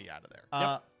Fortune Lady out of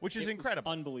there, which is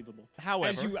incredible, unbelievable.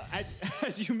 However,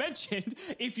 as you mentioned,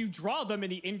 if you draw them in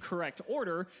the incorrect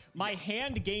order, my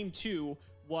hand game 2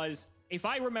 was, if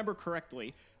I remember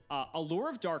correctly, Allure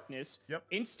of Darkness,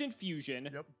 Instant Fusion,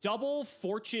 double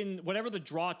Fortune, whatever the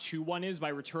draw 2/1 is by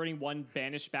returning one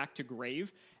banished back to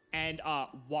grave, and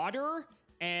Water,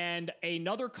 and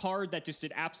another card that just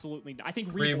did absolutely, I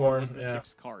think Reborn was the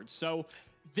 6th card. So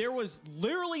there was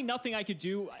literally nothing I could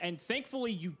do, and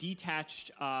thankfully you detached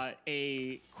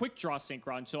a quick draw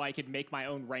synchron so I could make my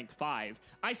own rank 5.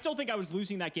 I still think I was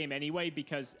losing that game anyway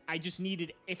because I just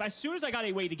needed, as soon as I got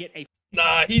a way to get a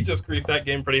Nah, he just griefed that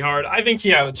game pretty hard. I think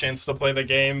he had a chance to play the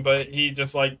game, but he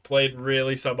just like played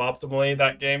really suboptimally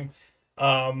that game.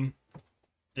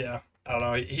 Yeah, I don't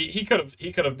know. He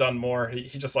could have done more.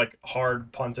 He just like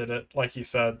hard punted it, like he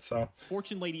said. So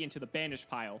Fortune Lady into the banish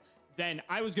pile, then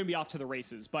I was gonna be off to the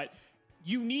races. But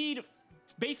you need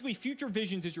basically Future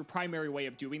Visions is your primary way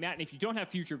of doing that, and if you don't have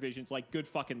Future Visions, like good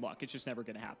fucking luck. It's just never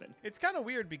gonna happen. It's kind of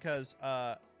weird because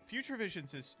Future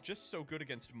Visions is just so good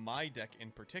against my deck in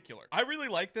particular. I really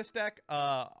like this deck.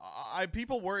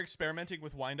 People were experimenting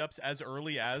with windups as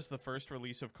early as the first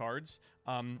release of cards.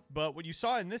 But what you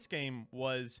saw in this game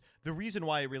was the reason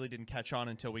why it really didn't catch on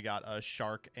until we got a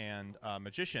Shark and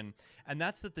Magician. And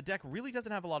that's that the deck really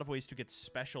doesn't have a lot of ways to get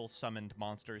special summoned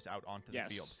monsters out onto the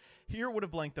field. Here would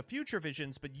have blanked the Future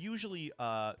Visions, but usually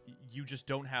you just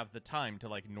don't have the time to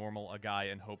like normal a guy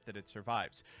and hope that it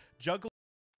survives.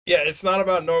 Yeah, it's not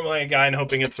about normaling a guy and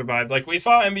hoping it survived. Like, we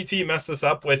saw MBT mess this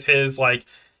up with his, like,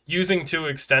 using 2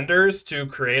 extenders to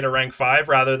create a rank 5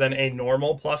 rather than a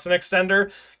normal plus an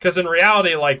extender. Because in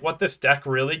reality, like, what this deck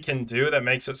really can do that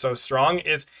makes it so strong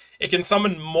is it can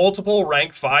summon multiple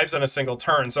rank 5s in a single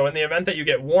turn. So in the event that you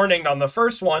get warninged on the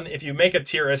first one, if you make a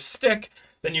Tyrus stick,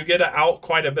 then you get out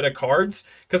quite a bit of cards.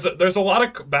 Because there's a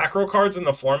lot of back row cards in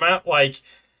the format, like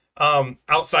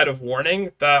outside of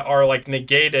warning, that are like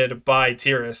negated by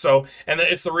Tyrus. So, and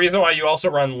it's the reason why you also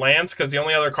run Lance, because the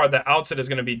only other card that outs it is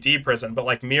going to be D-Prison. But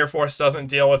like Mirror Force doesn't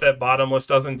deal with it, Bottomless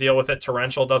doesn't deal with it,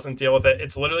 Torrential doesn't deal with it.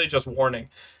 It's literally just warning.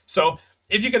 So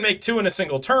if you can make 2 in a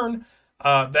single turn,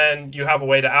 then you have a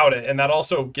way to out it. And that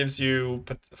also gives you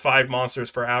 5 monsters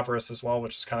for Avarice as well,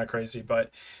 which is kind of crazy. But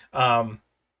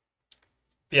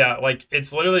yeah, like,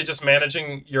 it's literally just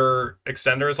managing your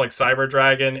extenders like Cyber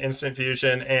Dragon, Instant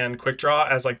Fusion, and Quick Draw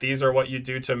as, like, these are what you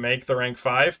do to make the rank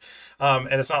 5.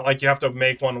 And it's not like you have to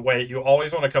make one wait. You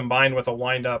always want to combine with a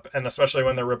wind-up, and especially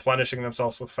when they're replenishing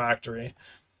themselves with Factory.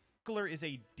 Is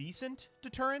a decent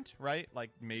deterrent, right?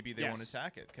 Like, maybe they won't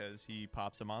attack it because he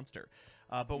pops a monster.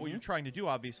 But what you're trying to do,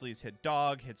 obviously, is hit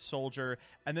Dog, hit Soldier,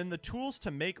 and then the tools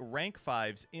to make rank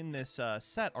 5s in this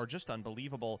set are just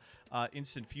unbelievable.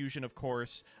 Instant Fusion, of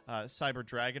course, Cyber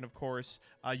Dragon, of course.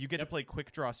 You get to play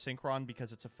Quick Draw Synchron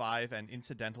because it's a 5, and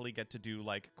incidentally get to do,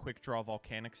 like, Quick Draw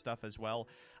Volcanic stuff as well.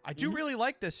 I do really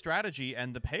like this strategy,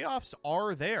 and the payoffs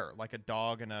are there. Like a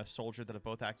Dog and a Soldier that have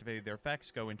both activated their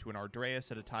effects go into an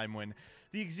Ardreas at a time when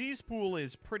the Xyz pool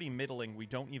is pretty middling. We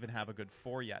don't even have a good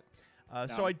 4 yet.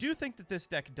 So I do think that this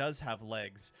deck does have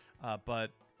legs,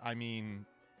 but, I mean,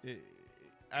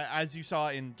 as you saw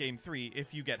in Game 3,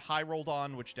 if you get high rolled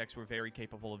on, which decks were very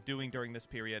capable of doing during this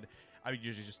period, I would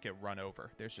usually just get run over.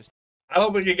 There's just... I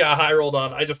don't think he got high rolled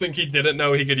on. I just think he didn't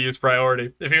know he could use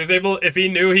priority. If he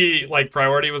knew he, like,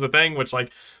 priority was a thing, which,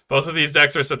 like, both of these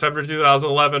decks are September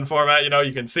 2011 format, you know,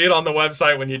 you can see it on the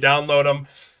website when you download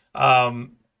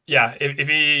them. Yeah, if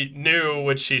he knew,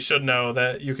 which he should know,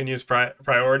 that you can use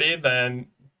priority, then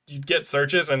you'd get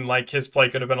searches, and like his play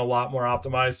could have been a lot more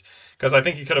optimized, because I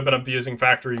think he could have been abusing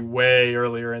Factory way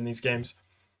earlier in these games.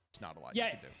 not a lot you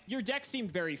can do. Your deck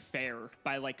seemed very fair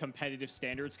by like competitive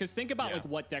standards, because think about like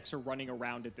what decks are running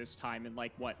around at this time in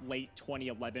like what, late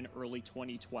 2011, early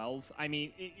 2012. I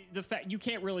mean, the fact you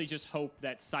can't really just hope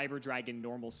that Cyber Dragon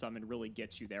normal summon really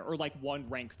gets you there, or like one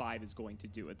rank 5 is going to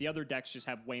do it. The other decks just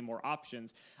have way more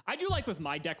options. I do like with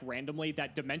my deck randomly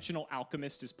that Dimensional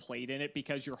Alchemist is played in it,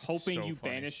 because you're hoping you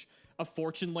banish a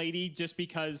Fortune Lady, just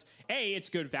because A, it's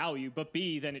good value, but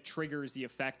B, then it triggers the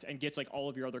effect and gets like all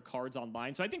of your other cards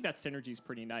online. So I think that synergy is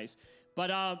pretty nice.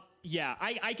 But yeah,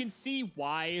 I can see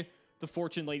why the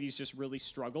Fortune Ladies just really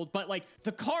struggled. But like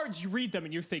the cards, you read them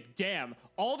and you think, damn,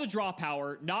 all the draw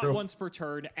power, not once per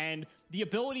turn, and the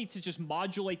ability to just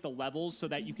modulate the levels so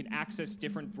that you can access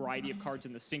different variety of cards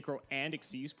in the Synchro and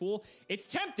Xyz pool.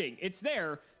 It's tempting. It's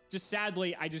there. Just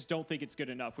sadly, I just don't think it's good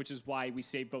enough, which is why we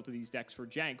saved both of these decks for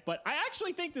Jank. But I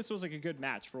actually think this was like a good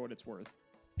match for what it's worth.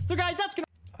 So guys, that's gonna...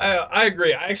 I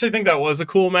agree. I actually think that was a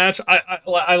cool match.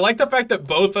 I like the fact that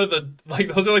both of the,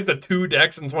 like, those are like the 2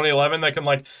 decks in 2011 that can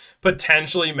like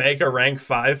potentially make a rank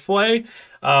 5 play.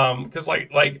 Because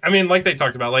like I mean, like they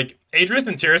talked about, like Adrith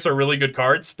and Tyrus are really good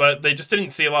cards, but they just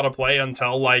didn't see a lot of play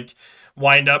until like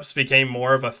windups became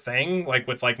more of a thing, like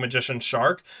with like Magician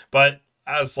Shark. But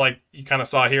as like you kind of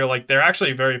saw here, like they're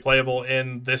actually very playable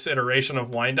in this iteration of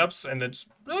windups, and it's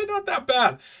really not that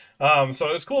bad. So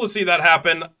it was cool to see that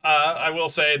happen. I will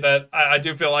say that I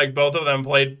do feel like both of them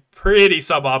played pretty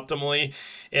suboptimally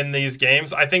in these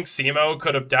games. I think Cimo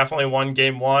could have definitely won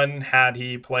game 1 had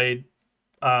he played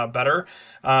better.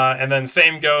 And then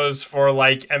same goes for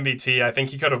like MBT. I think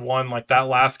he could have won like that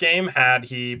last game had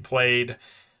he played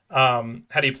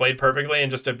perfectly and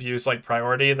just abused like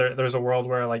priority. There's a world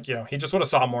where, like, you know, he just would have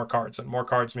saw more cards, and more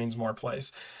cards means more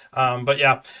plays. But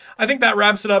yeah, I think that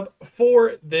wraps it up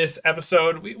for this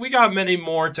episode. We got many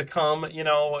more to come, you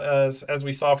know, as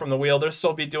we saw from the wheel. There'll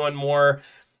still be doing more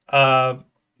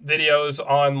videos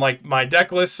on like my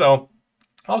deck list, so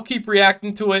I'll keep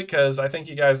reacting to it because I think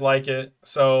you guys like it.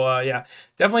 So yeah,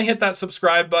 definitely hit that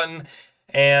subscribe button.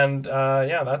 And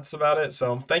yeah, that's about it.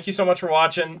 So thank you so much for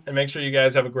watching, and make sure you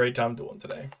guys have a great time dueling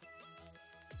today.